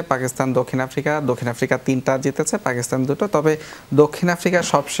হয়েছে, পাকিস্তান দক্ষিণ আফ্রিকা 3টা জিতেছে, পাকিস্তান 2টো। তবে দক্ষিণ আফ্রিকা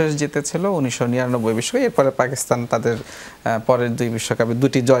সবশেষ জিতেছিল 1999 বিশ্বকাপ। এরপরে পাকিস্তান তাদের পরের 2 বিশ্বকাপে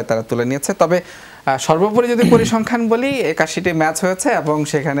 2টি জয় তারা তুলে নিয়েছে। তবে সর্বোপরি যদি পরিসংখ্যান বলি, 81টি ম্যাচ হয়েছে এবং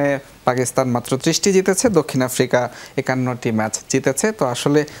সেখানে পাকিস্তান মাত্র 30টি জিতেছে, দক্ষিণ আফ্রিকা 51টি ম্যাচ জিতেছে। তো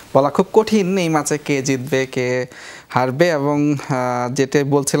আসলে বলা খুব কঠিন এই ম্যাচে কে জিতবে কে হারবে। এবং যেটা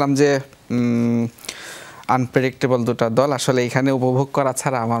বলছিলাম যে আনপ্রেডিক্টেবল দুটো দল, আসলে এখানে উপভোগ করা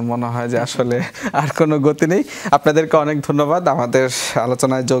ছাড়া আমার মনে হয় যে আসলে আর কোনো গতি নেই। আপনাদেরকে অনেক ধন্যবাদ আমাদের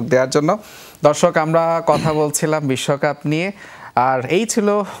আলোচনায় যোগ দেওয়ার জন্য। দর্শক, আমরা কথা বলছিলাম বিশ্বকাপ নিয়ে, আর এই ছিল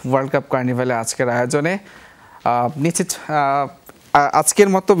ওয়ার্ল্ড কাপ কার্নিভালে আজকের আয়োজনে। আজকের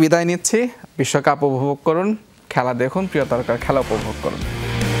মতো বিদায় নিচ্ছি। বিশ্বকাপ উপভোগ করুন, খেলা দেখুন, প্রিয় তারকার খেলা উপভোগ করুন।